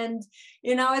happy. And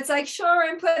you know, it's like, sure,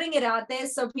 I'm putting it out there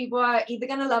so people are either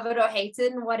gonna love it or hate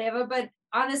it and whatever, but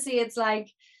honestly, it's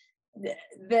like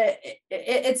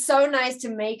it's so nice to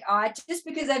make art just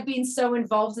because I've been so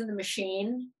involved in the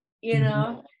machine, you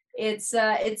know. It's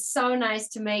so nice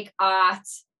to make art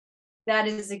that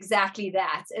is exactly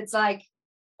that. It's like,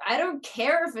 I don't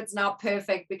care if it's not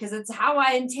perfect because it's how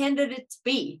I intended it to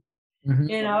be.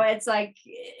 You know, it's like,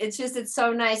 it's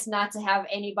so nice not to have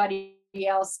anybody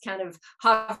else kind of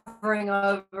hovering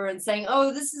over and saying,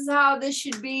 oh, this is how this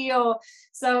should be. Or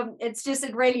so it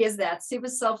really is that super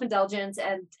self-indulgent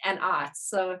and art.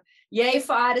 So yay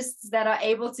for artists that are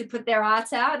able to put their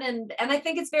art out. And I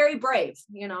think it's very brave,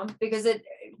 you know, because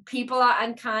people are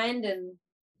unkind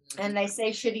and they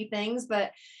say shitty things,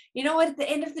 but you know what, at the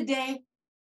end of the day,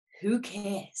 who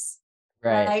cares?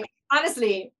 Right. Like,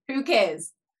 honestly, who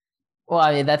cares? Well,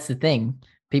 I mean, that's the thing.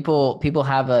 People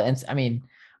have I mean,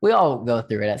 we all go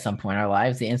through it at some point in our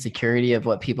lives, the insecurity of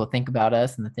what people think about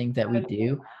us and the things that we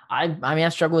do. I mean, I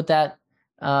struggle with that.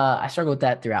 I struggle with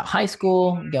that throughout high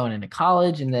school, going into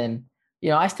college. And then, you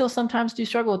know, I still sometimes do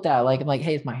struggle with that. Like, I'm like,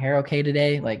 hey, is my hair okay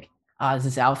today? Like, is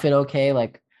this outfit okay?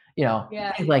 Like, you know,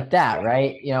 things like that.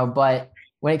 Right. You know, but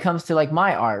when it comes to like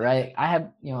my art, right, I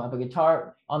have a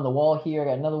guitar on the wall here. I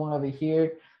got another one over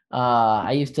here.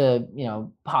 I used to, you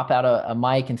know, pop out a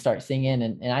mic and start singing,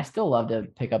 and I still love to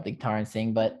pick up the guitar and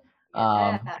sing, but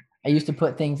I used to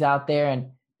put things out there,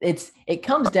 and it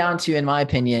comes down to, in my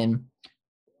opinion,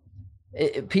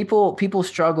 People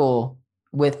struggle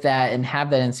with that and have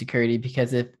that insecurity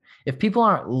because if people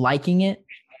aren't liking it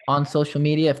on social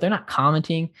media, if they're not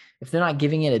commenting, if they're not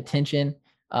giving it attention,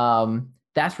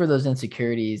 that's where those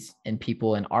insecurities in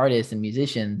people and artists and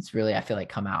musicians really, I feel like,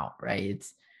 come out, right?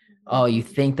 It's, oh, you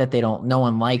think that no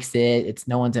one likes it, it's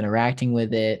no one's interacting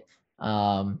with it,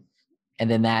 and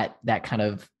then that kind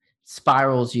of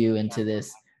spirals you into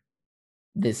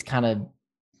this kind of,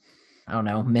 I don't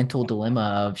know, mental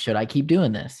dilemma of, should I keep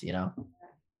doing this, you know?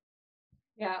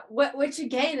 Yeah. Which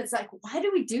again, it's like, why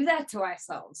do we do that to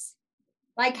ourselves?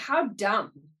 Like, how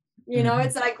dumb, Mhm.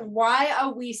 it's like, why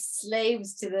are we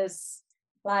slaves to this?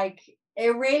 Like,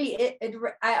 it really,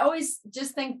 I always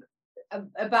just think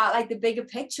about like the bigger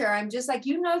picture. I'm just like,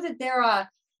 that there are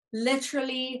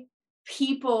literally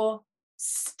people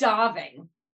starving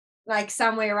like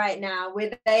somewhere right now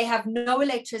where they have no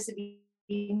electricity,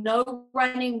 no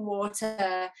running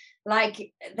water,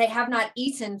 like they have not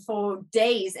eaten for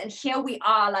days. And here we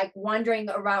are, like wondering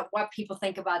about what people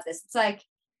think about this. It's like,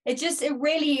 it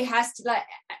really has to, like,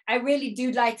 I really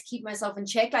do like to keep myself in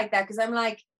check like that, because I'm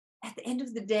like, at the end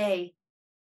of the day,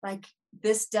 like,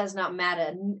 this does not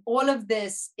matter. All of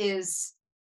this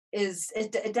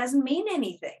it doesn't mean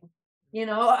anything.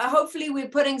 Hopefully we're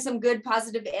putting some good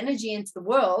positive energy into the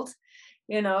world,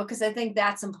 because I think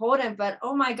that's important. But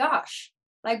oh my gosh,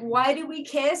 like, why do we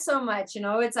care so much?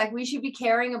 It's like, we should be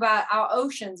caring about our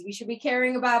oceans, we should be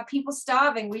caring about people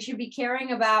starving, we should be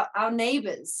caring about our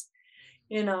neighbors.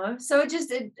 So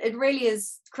it really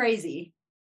is crazy.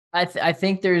 I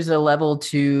think there's a level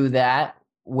to that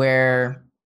where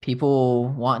people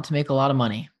want to make a lot of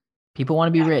money. People want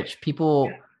to be rich.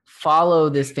 People follow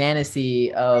this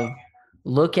fantasy of,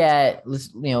 look at,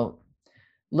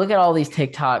 look at all these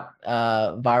TikTok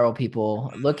viral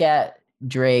people. Look at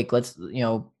Drake.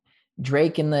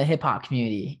 Drake in the hip hop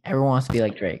community. Everyone wants to be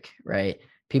like Drake, right?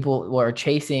 People who are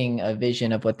chasing a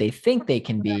vision of what they think they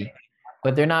can be,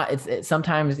 but they're not. It's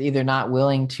sometimes either not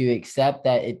willing to accept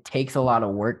that it takes a lot of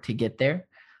work to get there.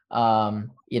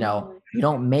 You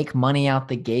don't make money out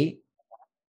the gate,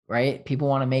 right? People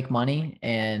want to make money,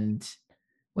 and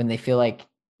when they feel like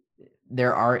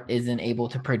their art isn't able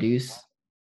to produce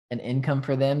an income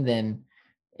for them, then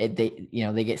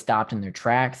they get stopped in their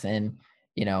tracks. And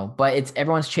but it's,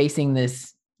 everyone's chasing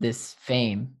this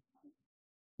fame.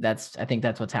 I think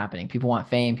that's what's happening. People want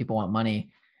fame, people want money,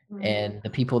 and the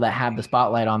people that have the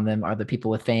spotlight on them are the people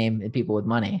with fame and people with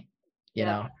money, you Yeah.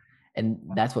 know, and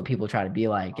that's what people try to be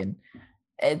like. And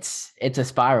it's a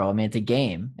spiral. I mean, it's a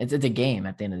game. It's a game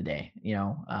at the end of the day,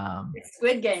 It's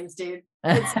Squid Games, dude.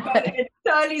 It's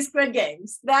totally Squid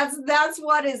Games. That's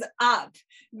what is up.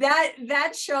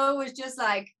 That show was just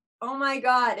like, oh my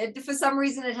God. For some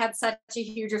reason, it had such a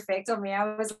huge effect on me.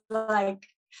 I was like,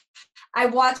 I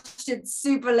watched it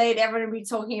super late. Everyone would be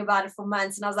talking about it for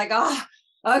months. And I was like, oh,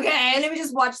 okay, let me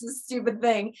just watch this stupid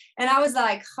thing. And I was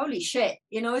like, holy shit.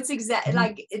 It's exactly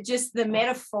like, just the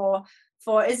metaphor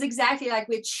for is exactly like,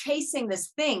 we're chasing this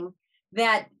thing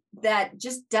that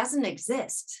just doesn't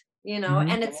exist,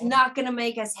 and it's not going to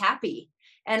make us happy.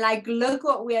 And like, look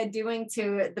what we are doing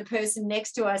to the person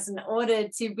next to us in order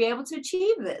to be able to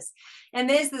achieve this. And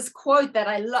there's this quote that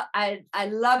I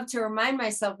love to remind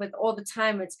myself with all the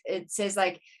time. It says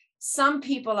like, some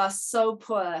people are so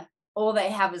poor, all they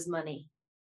have is money.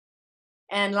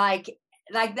 And like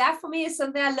that for me is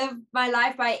something I live my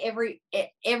life by every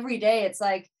day. It's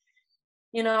like,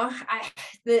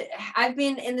 I've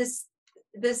been in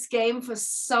this game for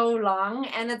so long,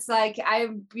 and it's like,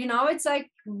 it's like,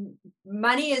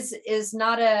 money is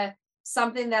not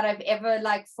something that I've ever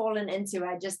like fallen into.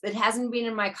 It hasn't been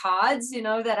in my cards,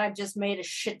 that I've just made a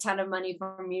shit ton of money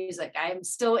from music. I'm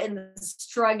still in the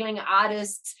struggling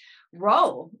artist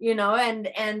role, and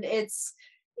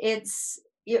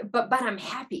but I'm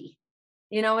happy.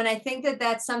 And I think that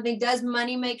that's something. Does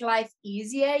money make life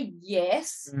easier?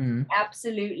 Yes,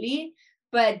 absolutely.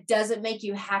 But does it make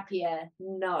you happier?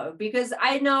 No, because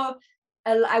I know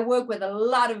I work with a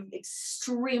lot of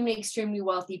extremely, extremely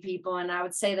wealthy people, and I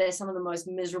would say they're some of the most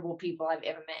miserable people I've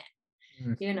ever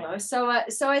met. So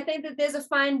I think that there's a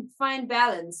fine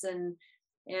balance, and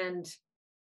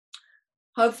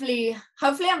hopefully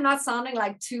I'm not sounding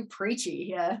like too preachy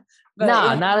here. But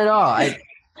no, not at all.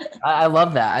 I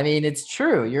love that. I mean, it's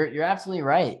true. You're absolutely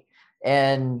right.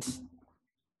 And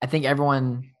I think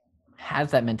everyone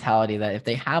has that mentality that if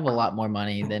they have a lot more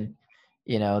money, then,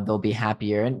 they'll be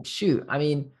happier. And shoot, I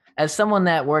mean, as someone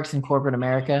that works in corporate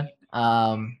America,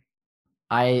 I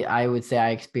would say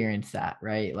I experienced that,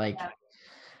 right? Like,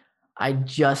 I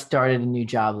just started a new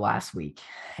job last week,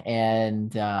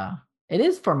 and it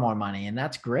is for more money, and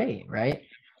that's great, right?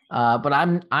 But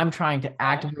I'm trying to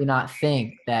actively not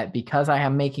think that because I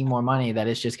am making more money, that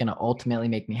it's just going to ultimately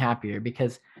make me happier,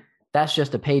 because that's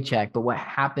just a paycheck. But what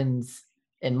happens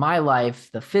in my life,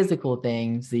 the physical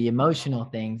things, the emotional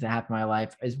things that happen in my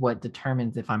life, is what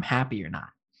determines if I'm happy or not.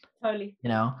 Totally. You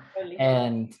know, Totally.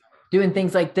 and doing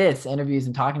things like this, interviews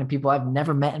and talking to people I've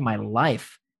never met in my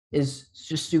life, is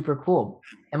just super cool.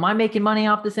 Am I making money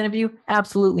off this interview?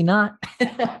 Absolutely not.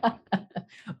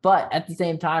 But at the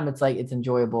same time, it's like, it's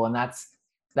enjoyable. And that's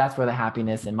where the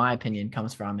happiness, in my opinion,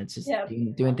 comes from. It's just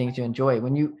doing things you enjoy.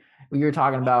 When you were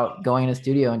talking about going in a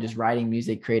studio and just writing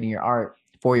music, creating your art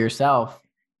for yourself,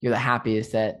 you're the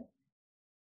happiest that,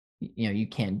 you know, you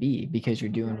can be, because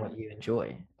you're doing what you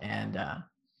enjoy. And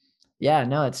yeah,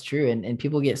 no, it's true. And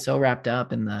people get so wrapped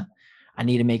up in the, I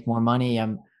need to make more money.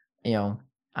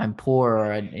 I'm poor,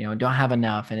 or don't have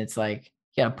enough. And it's like,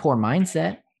 you got a poor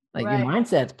mindset. Like your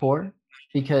mindset's poor,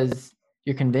 because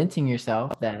you're convincing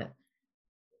yourself that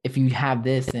if you have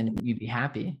this, then you'd be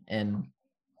happy. And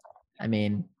I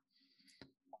mean,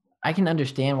 I can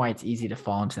understand why it's easy to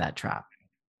fall into that trap.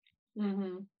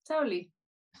 Totally.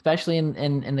 Especially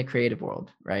in the creative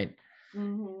world, right?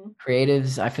 Mm-hmm.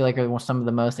 Creatives, I feel like, are some of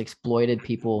the most exploited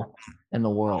people in the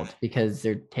world, because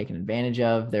they're taken advantage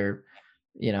of. They're,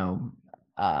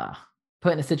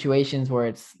 put into situations where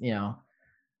it's,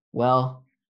 well,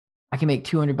 I can make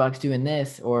 $200 doing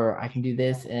this, or I can do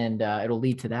this, and it'll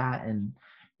lead to that. And,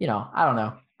 I don't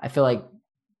know. I feel like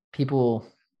people,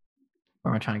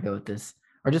 where am I trying to go with this?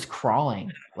 Are just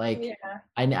crawling. Like,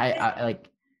 I like.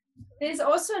 There's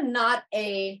also not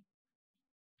a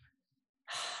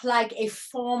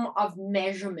form of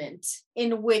measurement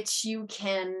in which you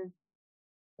can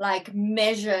like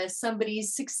measure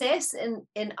somebody's success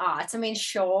in art. I mean,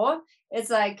 sure, it's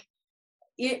like,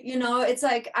 it's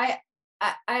like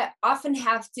I often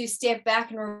have to step back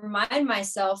and remind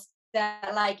myself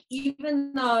that, like,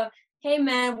 even though, hey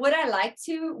man, would I like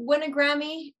to win a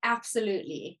Grammy?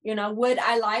 Absolutely. Would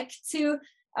I like to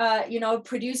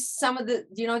produce some of the,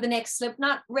 the next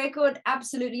Slipknot record?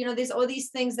 Absolutely. There's all these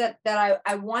things that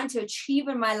I want to achieve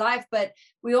in my life, but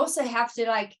we also have to,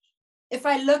 like, if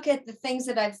I look at the things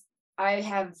that I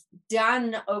have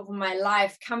done over my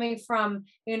life, coming from,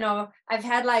 I've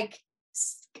had like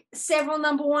several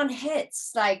number one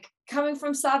hits, like coming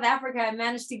from South Africa, I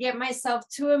managed to get myself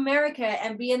to America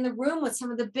and be in the room with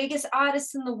some of the biggest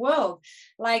artists in the world.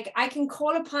 Like, I can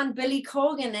call upon Billy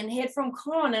Corgan and Head from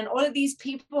Korn and all of these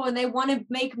people, and they want to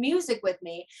make music with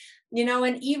me,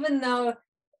 and even though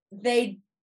they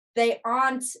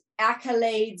aren't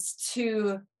accolades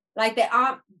to, like, they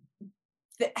aren't,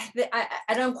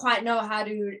 I don't quite know how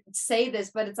to say this,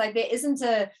 but it's like there isn't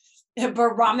a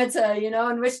barometer,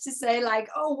 in which to say, like,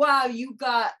 oh wow, you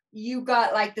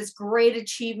got like this great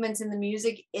achievement in the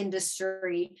music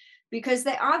industry, because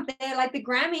they aren't there. Like the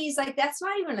Grammys, like, that's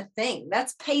not even a thing.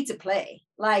 That's pay to play.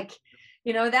 Like,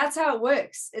 that's how it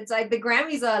works. It's like the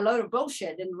Grammys are a load of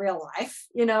bullshit in real life.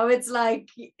 It's like,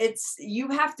 you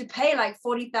have to pay like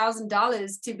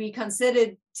 $40,000 to be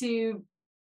considered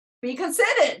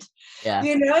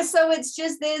so it's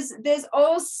just, there's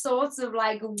all sorts of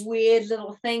like weird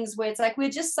little things where it's like, we're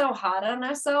just so hard on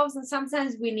ourselves, and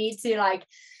sometimes we need to like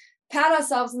pat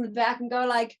ourselves in the back and go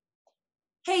like,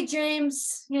 hey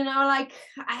James, like,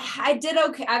 I did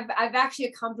okay. I've actually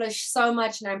accomplished so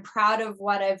much, and I'm proud of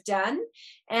what I've done,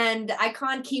 and I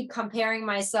can't keep comparing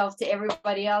myself to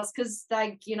everybody else, because,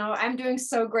 like, I'm doing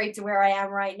so great to where I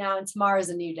am right now, and tomorrow's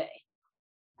a new day.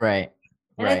 Right.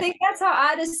 And I think that's how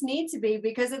artists need to be,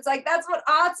 because it's like, that's what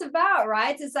art's about,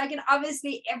 right? It's like, and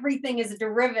obviously everything is a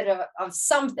derivative of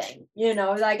something,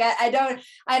 like I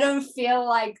don't feel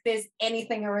like there's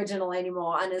anything original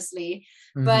anymore, honestly.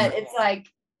 Mm-hmm. But it's like,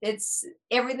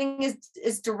 everything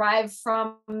is derived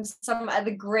from some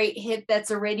other great hit that's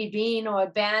already been, or a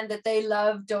band that they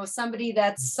loved, or somebody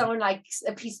that's sown like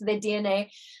a piece of their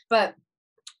DNA. But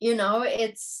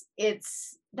it's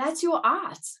that's your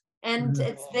art. And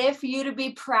it's there for you to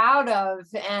be proud of,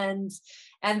 and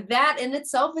that in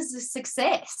itself is a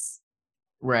success.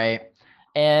 Right.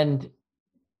 And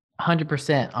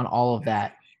 100% on all of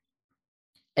that.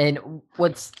 And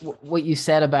what you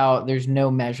said about there's no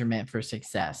measurement for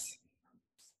success.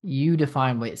 You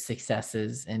define what success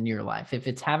is in your life. If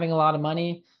it's having a lot of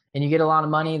money and you get a lot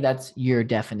of money, that's your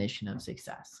definition of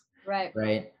success. Right.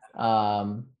 Right.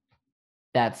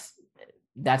 That's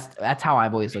how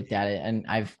I've always looked at it. And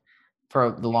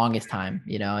for the longest time,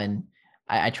 and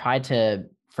I tried to,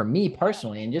 for me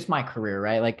personally, and just my career,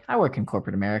 right? Like, I work in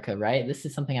corporate America, right? This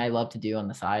is something I love to do on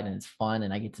the side, and it's fun,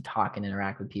 and I get to talk and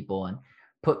interact with people and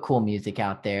put cool music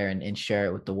out there and share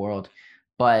it with the world.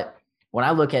 But when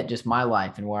I look at just my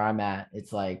life and where I'm at,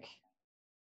 it's like,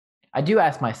 I do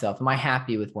ask myself, am I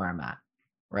happy with where I'm at?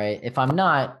 Right. If I'm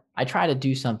not, I try to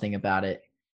do something about it.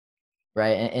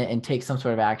 Right. And take some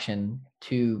sort of action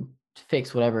to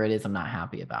fix whatever it is I'm not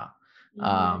happy about.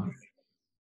 Mhm.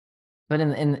 But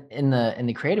in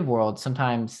the creative world,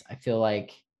 sometimes I feel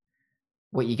like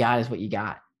what you got is what you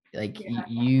got. Like Yeah,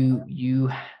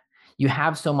 you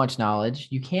have so much knowledge,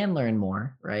 you can learn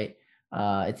more, right?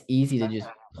 It's easy to just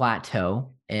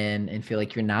plateau and feel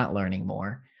like you're not learning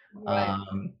more. right.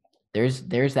 Um, there's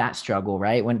that struggle,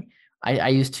 right? When I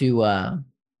used to I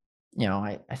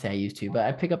say I used to, but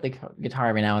I pick up the guitar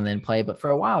every now and then play. But for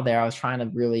a while there, I was trying to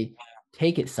really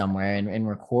take it somewhere and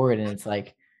record. And it's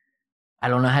like, I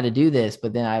don't know how to do this.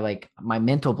 But then my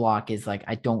mental block is like,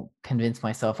 I don't convince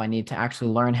myself I need to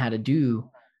actually learn how to do,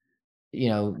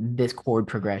 this chord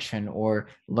progression or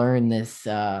learn this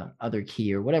other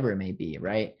key or whatever it may be.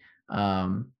 Right.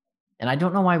 Um, and I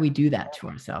don't know why we do that to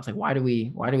ourselves. Like, why do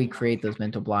we create those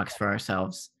mental blocks for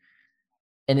ourselves?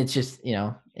 And it's just,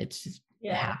 it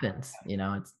Yeah, happens,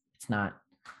 it's not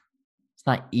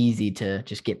easy to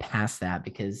just get past that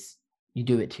because you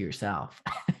do it to yourself.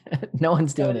 No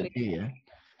one's doing it totally, to you,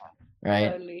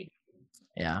 right? totally.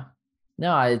 Yeah.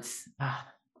 No, it's the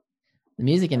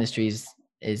music industry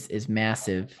is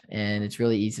massive, and it's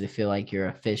really easy to feel like you're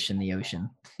a fish in the ocean.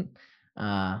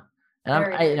 uh and I'm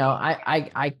Very I you know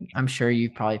I'm sure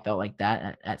you've probably felt like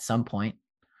that at some point.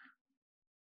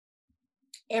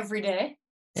 every day.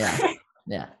 Yeah.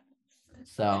 Yeah.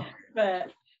 So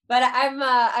but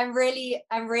I'm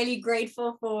really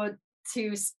grateful for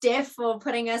to Steph for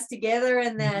putting us together,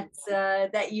 and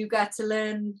that you got to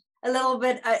learn a little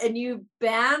bit a new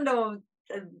band or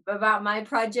about my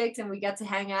project, and we got to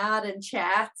hang out and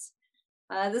chat.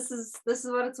 This is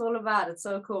what it's all about. It's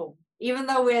so cool. Even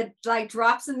though we're like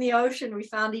drops in the ocean, we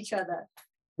found each other.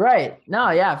 right.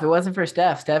 No, yeah, if it wasn't for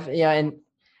Steph, yeah, and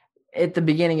at the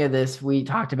beginning of this, we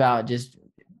talked about just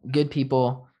good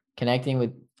people connecting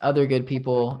with other good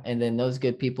people, and then those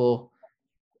good people,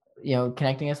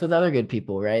 connecting us with other good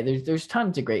people, right? There's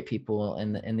tons of great people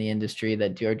in the industry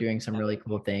that are doing some really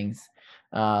cool things.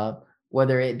 Uh,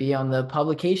 Whether it be on the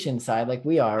publication side like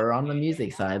we are, or on the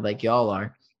music side like y'all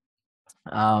are.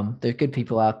 There's good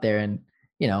people out there, and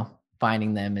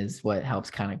finding them is what helps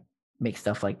kind of make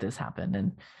stuff like this happen.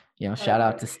 And shout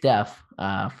out to Steph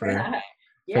for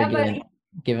Yeah, but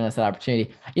giving us that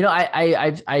opportunity.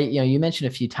 You mentioned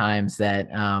a few times that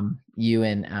you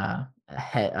and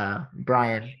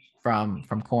Brian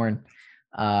from Korn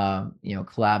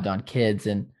collabed on Kids,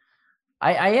 and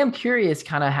I am curious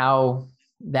kind of how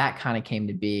that kind of came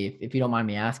to be, if you don't mind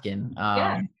me asking.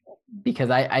 yeah. Because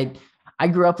I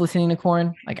grew up listening to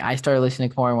Korn. Like, I started listening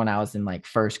to Korn when I was in like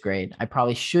first grade. I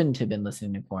probably shouldn't have been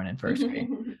listening to Korn in first grade,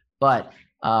 but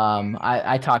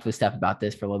I talked with Steph about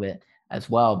this for a little bit as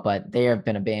well. But they have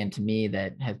been a band to me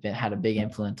that has had a big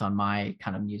influence on my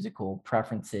kind of musical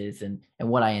preferences and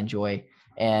what I enjoy.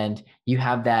 And you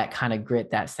have that kind of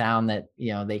grit, that sound that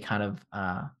they kind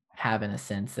of have, in a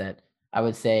sense that I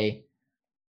would say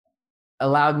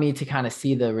allowed me to kind of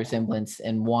see the resemblance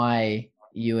and why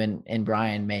you and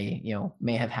Brian may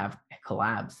have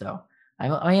collabs. So I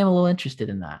am a little interested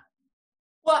in that.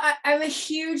 Well, I'm a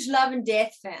huge Love and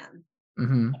Death fan,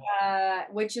 Mm-hmm.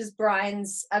 which is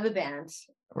Brian's other band.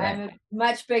 Right. I'm a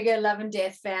much bigger Love and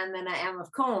Death fan than I am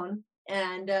of Korn.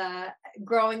 And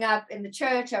growing up in the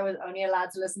church, I was only allowed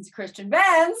to listen to Christian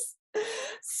bands.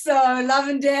 So Love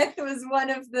and Death was one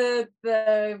of the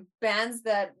bands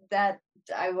that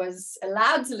I was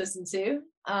allowed to listen to.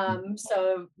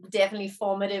 So definitely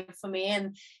formative for me.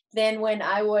 And then when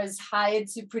I was hired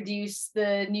to produce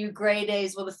the new Grey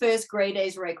Days, well, the first Grey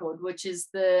Days record, which is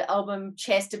the album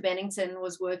Chester Bennington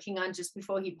was working on just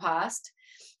before he passed,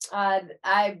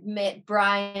 I met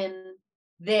Brian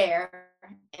there,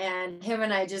 and him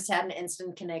and I just had an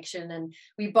instant connection, and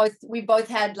we both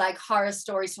had like horror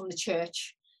stories from the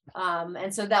church,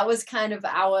 and so that was kind of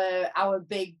our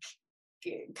big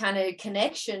kind of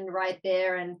connection right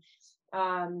there. And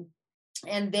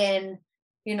then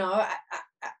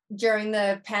during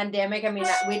the pandemic, I mean,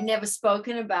 we'd never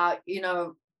spoken about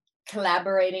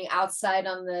collaborating outside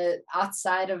of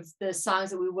the songs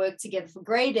that we worked together for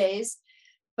Grey Days.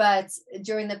 But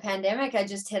during the pandemic, I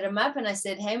just hit him up and I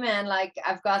said, hey man, like,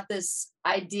 I've got this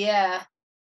idea.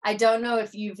 I don't know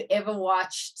if you've ever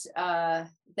watched the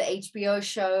HBO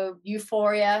show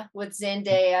Euphoria with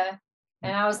Zendaya.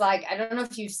 And I was like, I don't know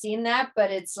if you've seen that,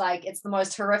 but it's the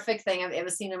most horrific thing I've ever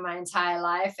seen in my entire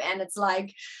life. And it's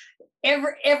like,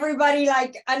 everybody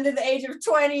like under the age of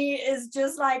 20 is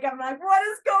just like, I'm like, what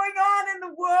is going on in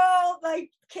the world?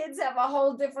 Like kids have a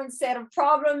whole different set of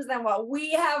problems than what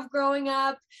we have growing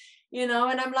up, you know.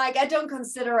 And I'm like, I don't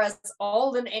consider us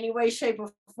old in any way, shape,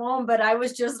 or form, but I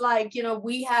was just like, you know,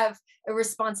 we have a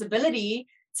responsibility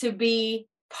to be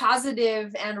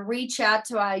positive and reach out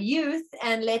to our youth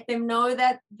and let them know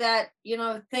that you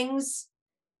know, things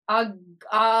are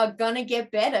gonna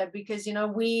get better, because you know,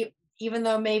 we, even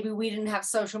though maybe we didn't have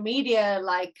social media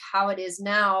like how it is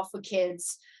now for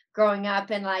kids growing up,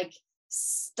 and like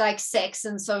sex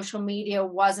and social media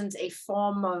wasn't a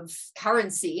form of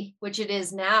currency, which it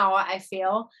is now, I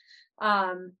feel.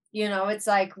 You know, it's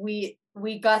like we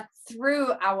got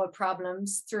through our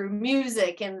problems through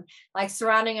music and like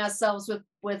surrounding ourselves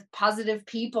with positive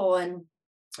people. And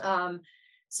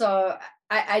so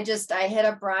I hit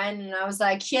up Brian and I was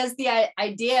like, here's the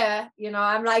idea, you know.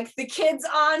 I'm like, the kids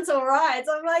aren't all right.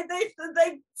 So I'm like,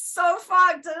 they so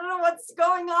fucked. I don't know what's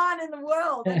going on in the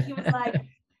world. And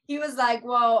he was like,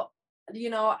 well, you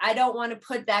know, I don't want to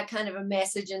put that kind of a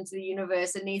message into the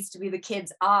universe. It needs to be the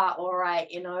kids are all right,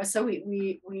 you know. So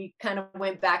we kind of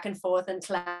went back and forth and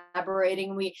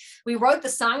collaborating. We wrote the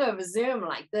song over Zoom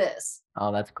like this.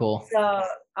 Oh, that's cool.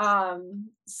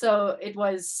 So it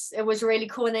was really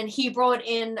cool. And then he brought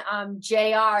in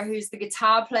JR, who's the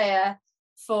guitar player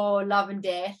for Love and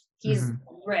Death. He's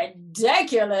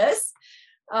ridiculous.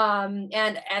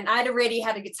 And I'd already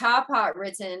had a guitar part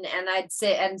written, and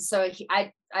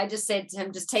I just said to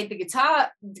him, just take the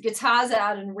guitars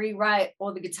out and rewrite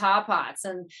all the guitar parts.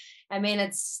 And I mean,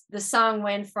 the song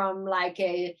went from like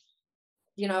a,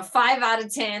 you know, 5 out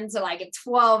of 10 to like a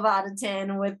 12 out of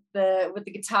 10 with the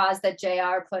guitars that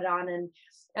JR put on. And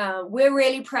we're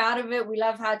really proud of it. We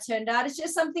love how it turned out. It's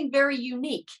just something very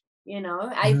unique, you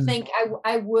know. I think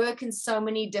I work in so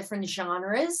many different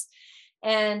genres,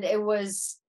 and it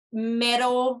was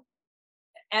metal,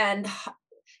 and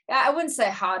I wouldn't say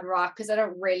hard rock because I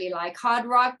don't really like hard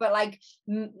rock, but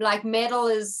like metal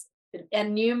is,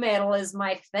 and new metal is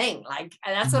my thing. Like,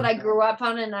 and that's what I grew up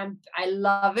on, and I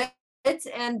love it.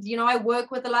 And you know, I work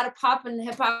with a lot of pop and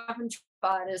hip hop and trap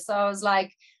artists, so I was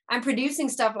like, I'm producing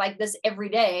stuff like this every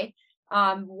day.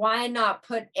 Why not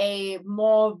put a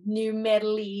more new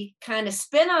metal-y kind of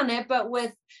spin on it, but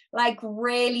with like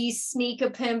really Sneaker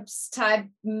Pimps type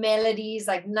melodies,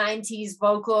 like 90s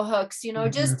vocal hooks, you know,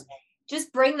 just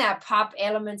bring that pop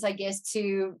elements, I guess,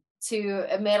 to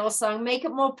a metal song, make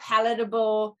it more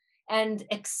palatable and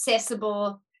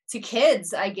accessible to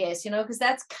kids, I guess, you know, because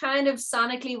that's kind of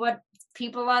sonically what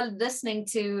people are listening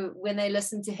to when they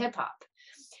listen to hip hop.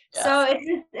 Yeah. So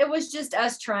it was just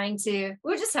us we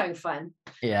were just having fun.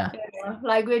 Yeah. You know?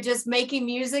 Like we're just making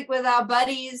music with our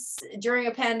buddies during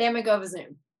a pandemic over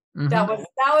Zoom. That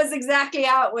was exactly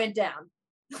how it went down.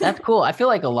 That's cool. I feel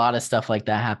like a lot of stuff like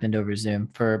that happened over Zoom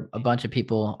for a bunch of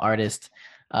people, artists.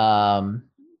 I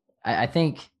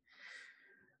think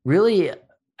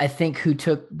who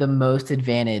took the most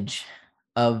advantage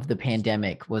of the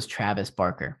pandemic was Travis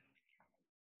Barker.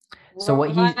 So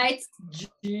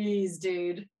Jeez,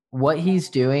 dude. What he's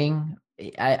doing,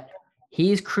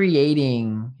 he's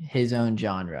creating his own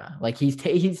genre. Like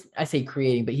I say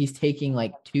creating, but he's taking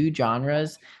like two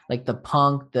genres, like the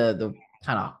punk, the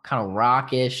kind of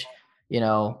rockish, you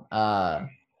know,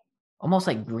 almost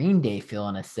like Green Day feel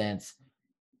in a sense,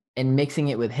 and mixing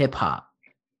it with hip hop,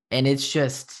 and it's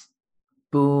just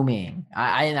booming.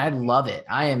 I love it.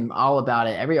 I am all about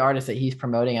it. Every artist that he's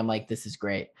promoting, I'm like, this is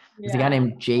great. There's a guy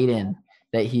named Jaden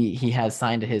that he has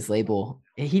signed to his label.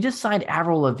 He just signed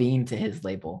Avril Lavigne to his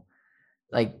label.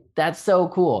 Like, that's so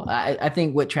cool. I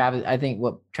think what Travis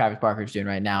Barker is doing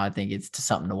right now, I think it's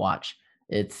something to watch.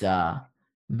 It's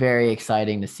very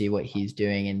exciting to see what he's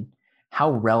doing and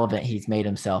how relevant he's made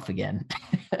himself again.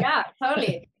 Yeah,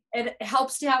 totally. It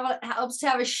helps to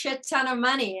have a shit ton of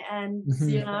money, and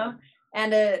you know,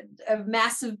 and a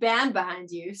massive band behind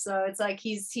you. So it's like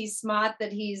he's smart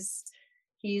that he's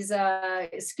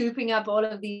scooping up all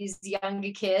of these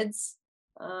younger kids,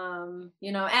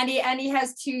 you know, and he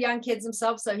has 2 young kids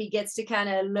himself, so he gets to kind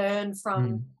of learn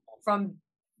from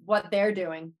what they're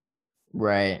doing.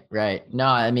 Right. No,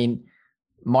 I mean,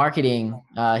 marketing,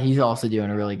 he's also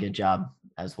doing a really good job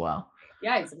as well.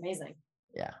 Yeah, he's amazing.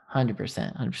 Yeah,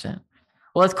 100%.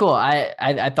 Well, that's cool.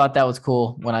 I thought that was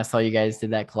cool when I saw you guys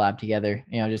did that collab together.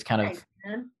 You know, just kind of,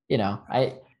 you know,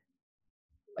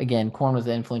 Korn was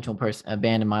an influential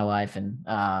band in my life, and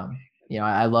you know,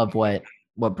 I love what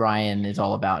Brian is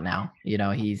all about now. You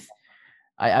know,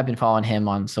 I've been following him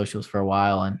on socials for a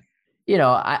while, and you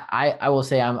know, I will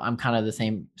say I'm kind of the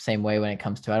same way when it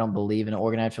comes to, I don't believe in an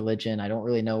organized religion. I don't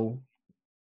really know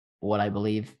what I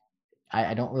believe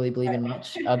I don't really believe in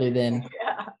much other than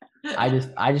Yeah. I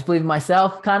just believe in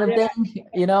myself kind of thing,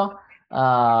 you know?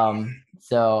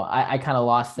 So I kind of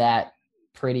lost that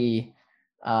pretty,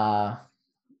 uh,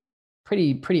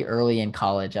 pretty early in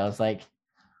college. I was like,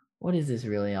 what is this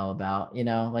really all about? You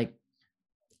know, like,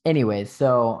 anyways.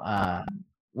 So,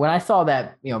 when I saw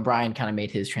that, you know, Brian kind of made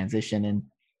his transition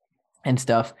and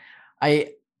stuff,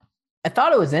 I, I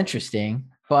thought it was interesting,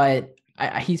 but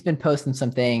he's been posting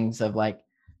some things of like,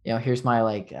 you know, here's my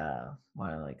like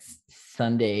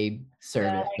Sunday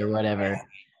service or whatever,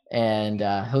 and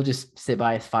he'll just sit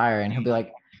by his fire and he'll be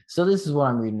like, so this is what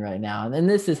I'm reading right now, and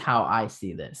this is how I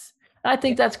see this. And I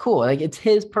think that's cool. Like it's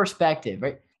his perspective,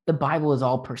 right? The Bible is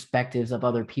all perspectives of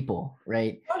other people,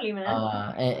 right? Totally, man.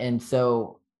 And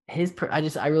so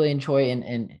I really enjoy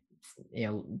and you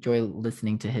know enjoy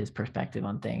listening to his perspective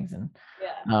on things, and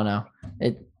I don't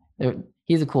know.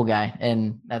 He's a cool guy,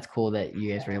 and that's cool that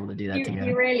you guys were able to do that He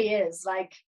together. really is.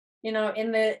 Like, you know,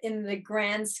 in the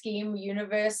grand scheme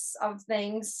universe of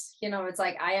things, you know, it's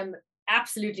like I am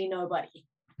absolutely nobody.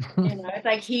 You know, it's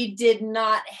like he did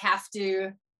not have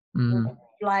to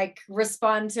like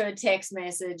respond to a text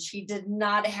message. He did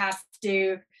not have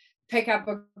to pick up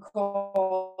a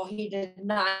call. He did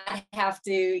not have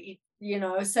to, you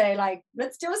know, say like,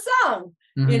 let's do a song.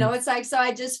 You know, it's like, so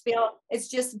I just feel it's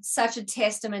just such a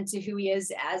testament to who he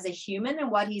is as a human and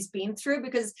what he's been through,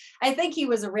 because I think he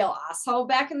was a real asshole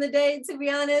back in the day, to be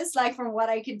honest, like from what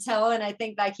I could tell. And I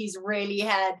think like he's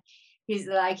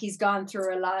gone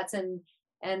through a lot, and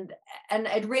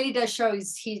it really does show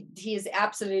he is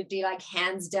absolutely like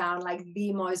hands down like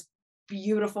the most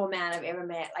beautiful man I've ever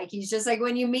met. Like he's just like,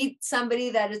 when you meet somebody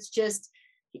that it's just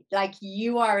like,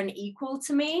 you are an equal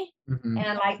to me,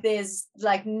 and like there's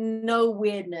like no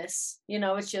weirdness, you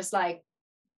know, it's just like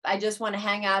I just want to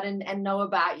hang out and know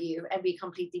about you and be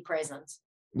completely present.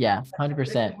 Yeah,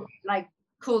 100%. Like,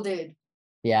 cool dude.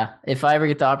 Yeah, if I ever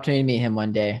get the opportunity to meet him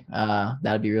one day,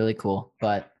 that'd be really cool.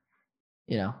 But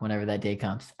you know, whenever that day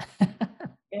comes,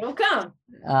 it'll come.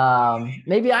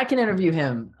 Maybe I can interview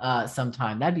him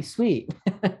sometime. That'd be sweet.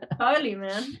 Totally,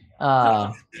 man.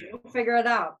 We'll figure it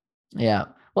out. Yeah.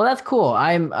 Well, that's cool.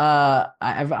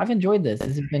 I've enjoyed this.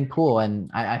 This has been cool, and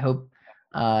I hope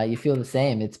you feel the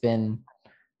same. It's been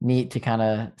neat to kind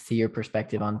of see your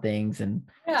perspective on things and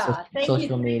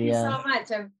social media. Thank you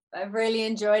so much. I've really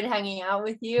enjoyed hanging out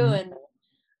with you, and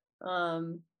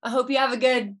I hope you have a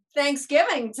good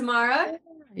Thanksgiving tomorrow.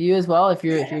 You as well. If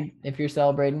you're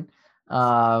celebrating,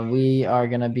 we are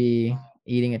gonna be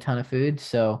eating a ton of food,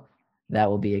 so that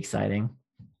will be exciting.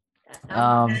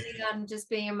 I'm planning on just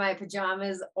being in my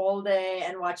pajamas all day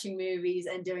and watching movies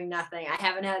and doing nothing. I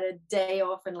haven't had a day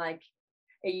off in like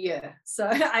a year, so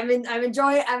I'm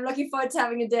looking forward to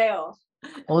having a day off.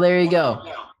 Well, there you go.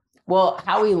 Well,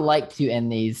 how we like to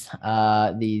end these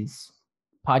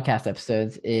podcast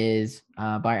episodes is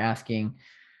by asking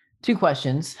two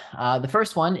questions. The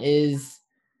first one is,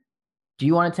 do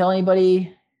you want to tell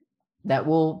anybody that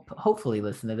will hopefully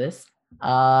listen to this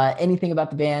anything about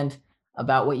the band,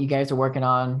 about what you guys are working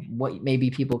on, what maybe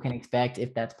people can expect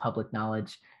if that's public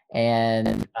knowledge,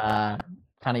 and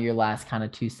kind of your last kind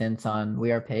of 2 cents on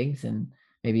We Are Pigs, and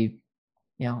maybe,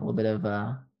 you know, a little bit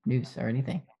of news or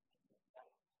anything?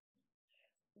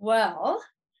 Well,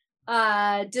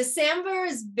 December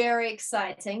is very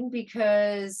exciting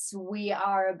because we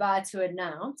are about to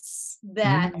announce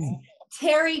that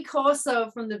Terry Corso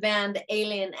from the band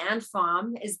Alien Ant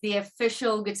Farm is the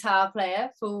official guitar player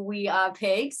for We Are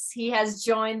Pigs. He has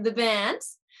joined the band,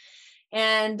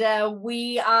 and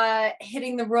we are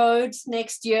hitting the road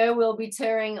next year. We'll be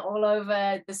touring all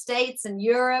over the States and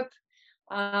Europe,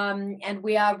 and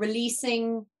we are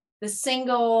releasing the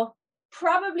single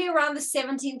probably around the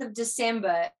 17th of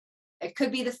December. It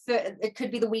could be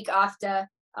the week after,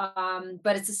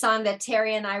 but it's a song that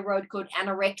Terry and I wrote called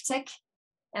Anorectic.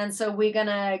 And so we're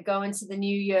gonna go into the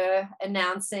new year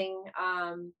announcing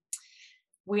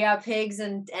We Are Pigs,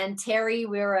 and Terry.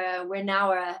 We're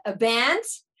now a band,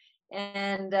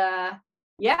 and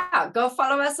yeah, go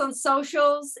follow us on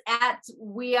socials at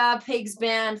We Are Pigs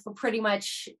Band for pretty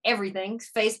much everything: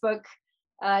 Facebook,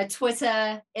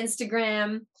 Twitter,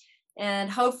 Instagram,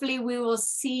 and hopefully we will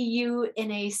see you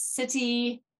in a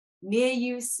city near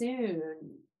you soon.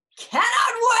 Cannot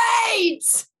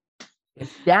wait!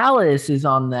 Dallas is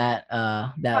on that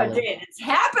list. Dude, it's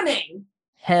happening.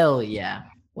 Hell yeah.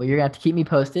 Well, you're gonna have to keep me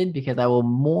posted, because I will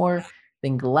more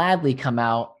than gladly come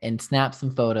out and snap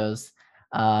some photos,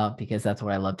 because that's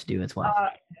what I love to do as well.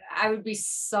 I would be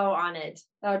so honored.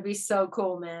 That would be so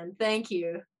cool, man. Thank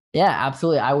you. Yeah,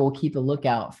 absolutely. I will keep a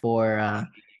lookout for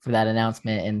that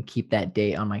announcement and keep that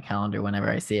date on my calendar whenever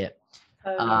I see it.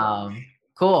 Oh, yeah.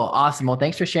 Cool. Awesome. Well,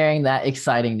 thanks for sharing that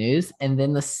exciting news. And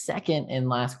then the second and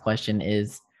last question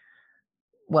is,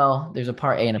 well, there's a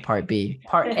part A and a part B.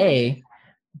 Part A,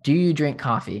 do you drink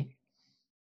coffee?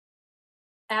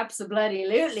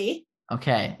 Absolutely.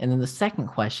 Okay. And then the second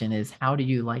question is, how do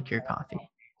you like your coffee?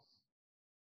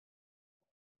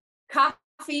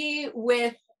 Coffee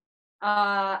with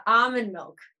almond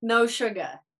milk, no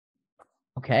sugar.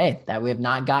 Okay. That we have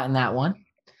not gotten that one.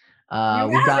 You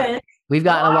We've haven't?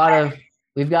 gotten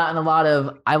a What? lot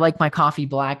of, I like my coffee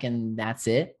black and that's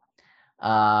it.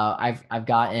 I've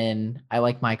gotten, I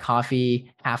like my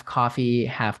coffee, half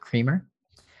creamer.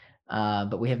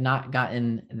 But we have not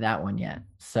gotten that one yet.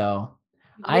 So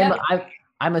Yeah.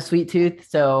 I'm a sweet tooth,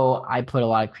 so I put a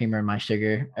lot of creamer in my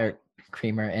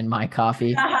creamer in my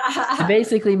coffee to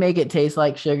basically make it taste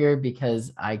like sugar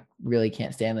because I really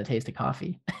can't stand the taste of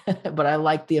coffee, but I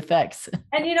like the effects.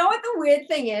 And you know what the weird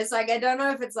thing is? Like, I don't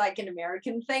know if it's like an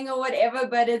American thing or whatever,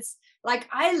 but it's like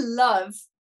I love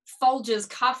Folgers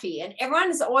coffee, and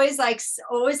everyone's always like,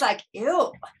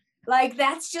 ew. Like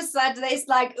that's just that it's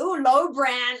like, ooh, low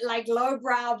brand, like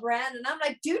lowbrow brand. And I'm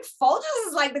like, dude, Folgers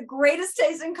is like the greatest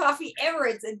tasting coffee ever.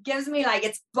 It gives me like,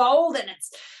 it's bold and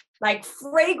it's like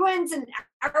fragrant and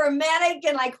aromatic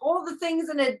and like all the things,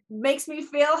 and it makes me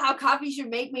feel how coffee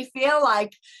should make me feel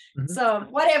like. So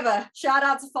whatever, shout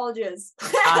out to Folgers.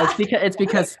 It's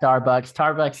because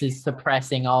Starbucks is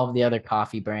suppressing all of the other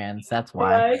coffee brands. That's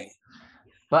why. Right.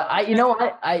 But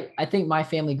I think my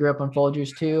family grew up on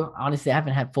Folgers too. Honestly, I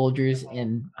haven't had Folgers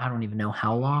in I don't even know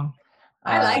how long.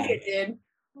 I like it, dude.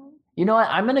 You know what?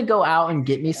 I'm gonna go out and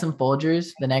get me some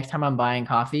Folgers the next time I'm buying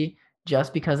coffee,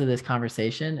 just because of this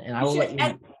conversation, and I will let you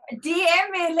know.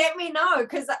 DM me and let me know,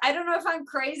 because I don't know if I'm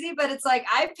crazy, but it's like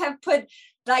I have put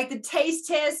like the taste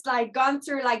test, like gone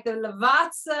through like the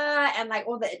Lavazza and like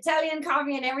all the Italian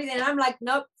coffee and everything, and I'm like,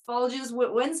 nope, Folgers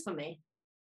wins for me.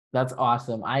 That's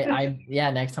awesome.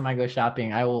 Yeah, next time I go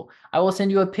shopping, I will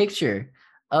send you a picture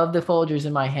of the Folgers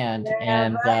in my hand,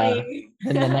 and then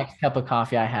the next cup of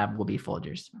coffee I have will be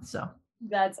Folgers. So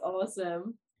that's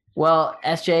awesome. Well,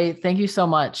 SJ, thank you so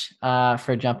much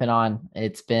for jumping on.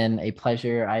 It's been a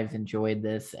pleasure. I've enjoyed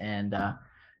this, and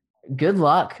good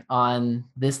luck on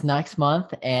this next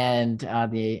month and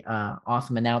the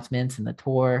awesome announcements and the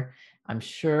tour. I'm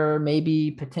sure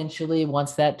maybe potentially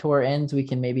once that tour ends, we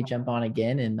can maybe jump on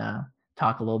again and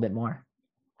talk a little bit more.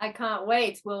 I can't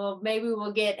wait. Maybe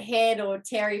we'll get Head or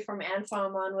Terry from Ant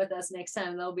Farm on with us next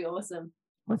time. That'll be awesome.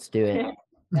 Let's do it.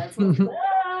 That's what's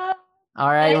up. All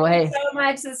right. Thank you so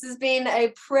much. This has been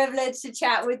a privilege to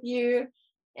chat with you,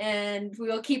 and we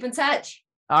will keep in touch.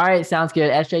 All right. Sounds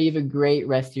good. SJ, you have a great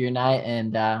rest of your night,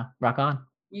 and rock on.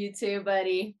 You too,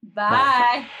 buddy.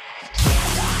 Bye.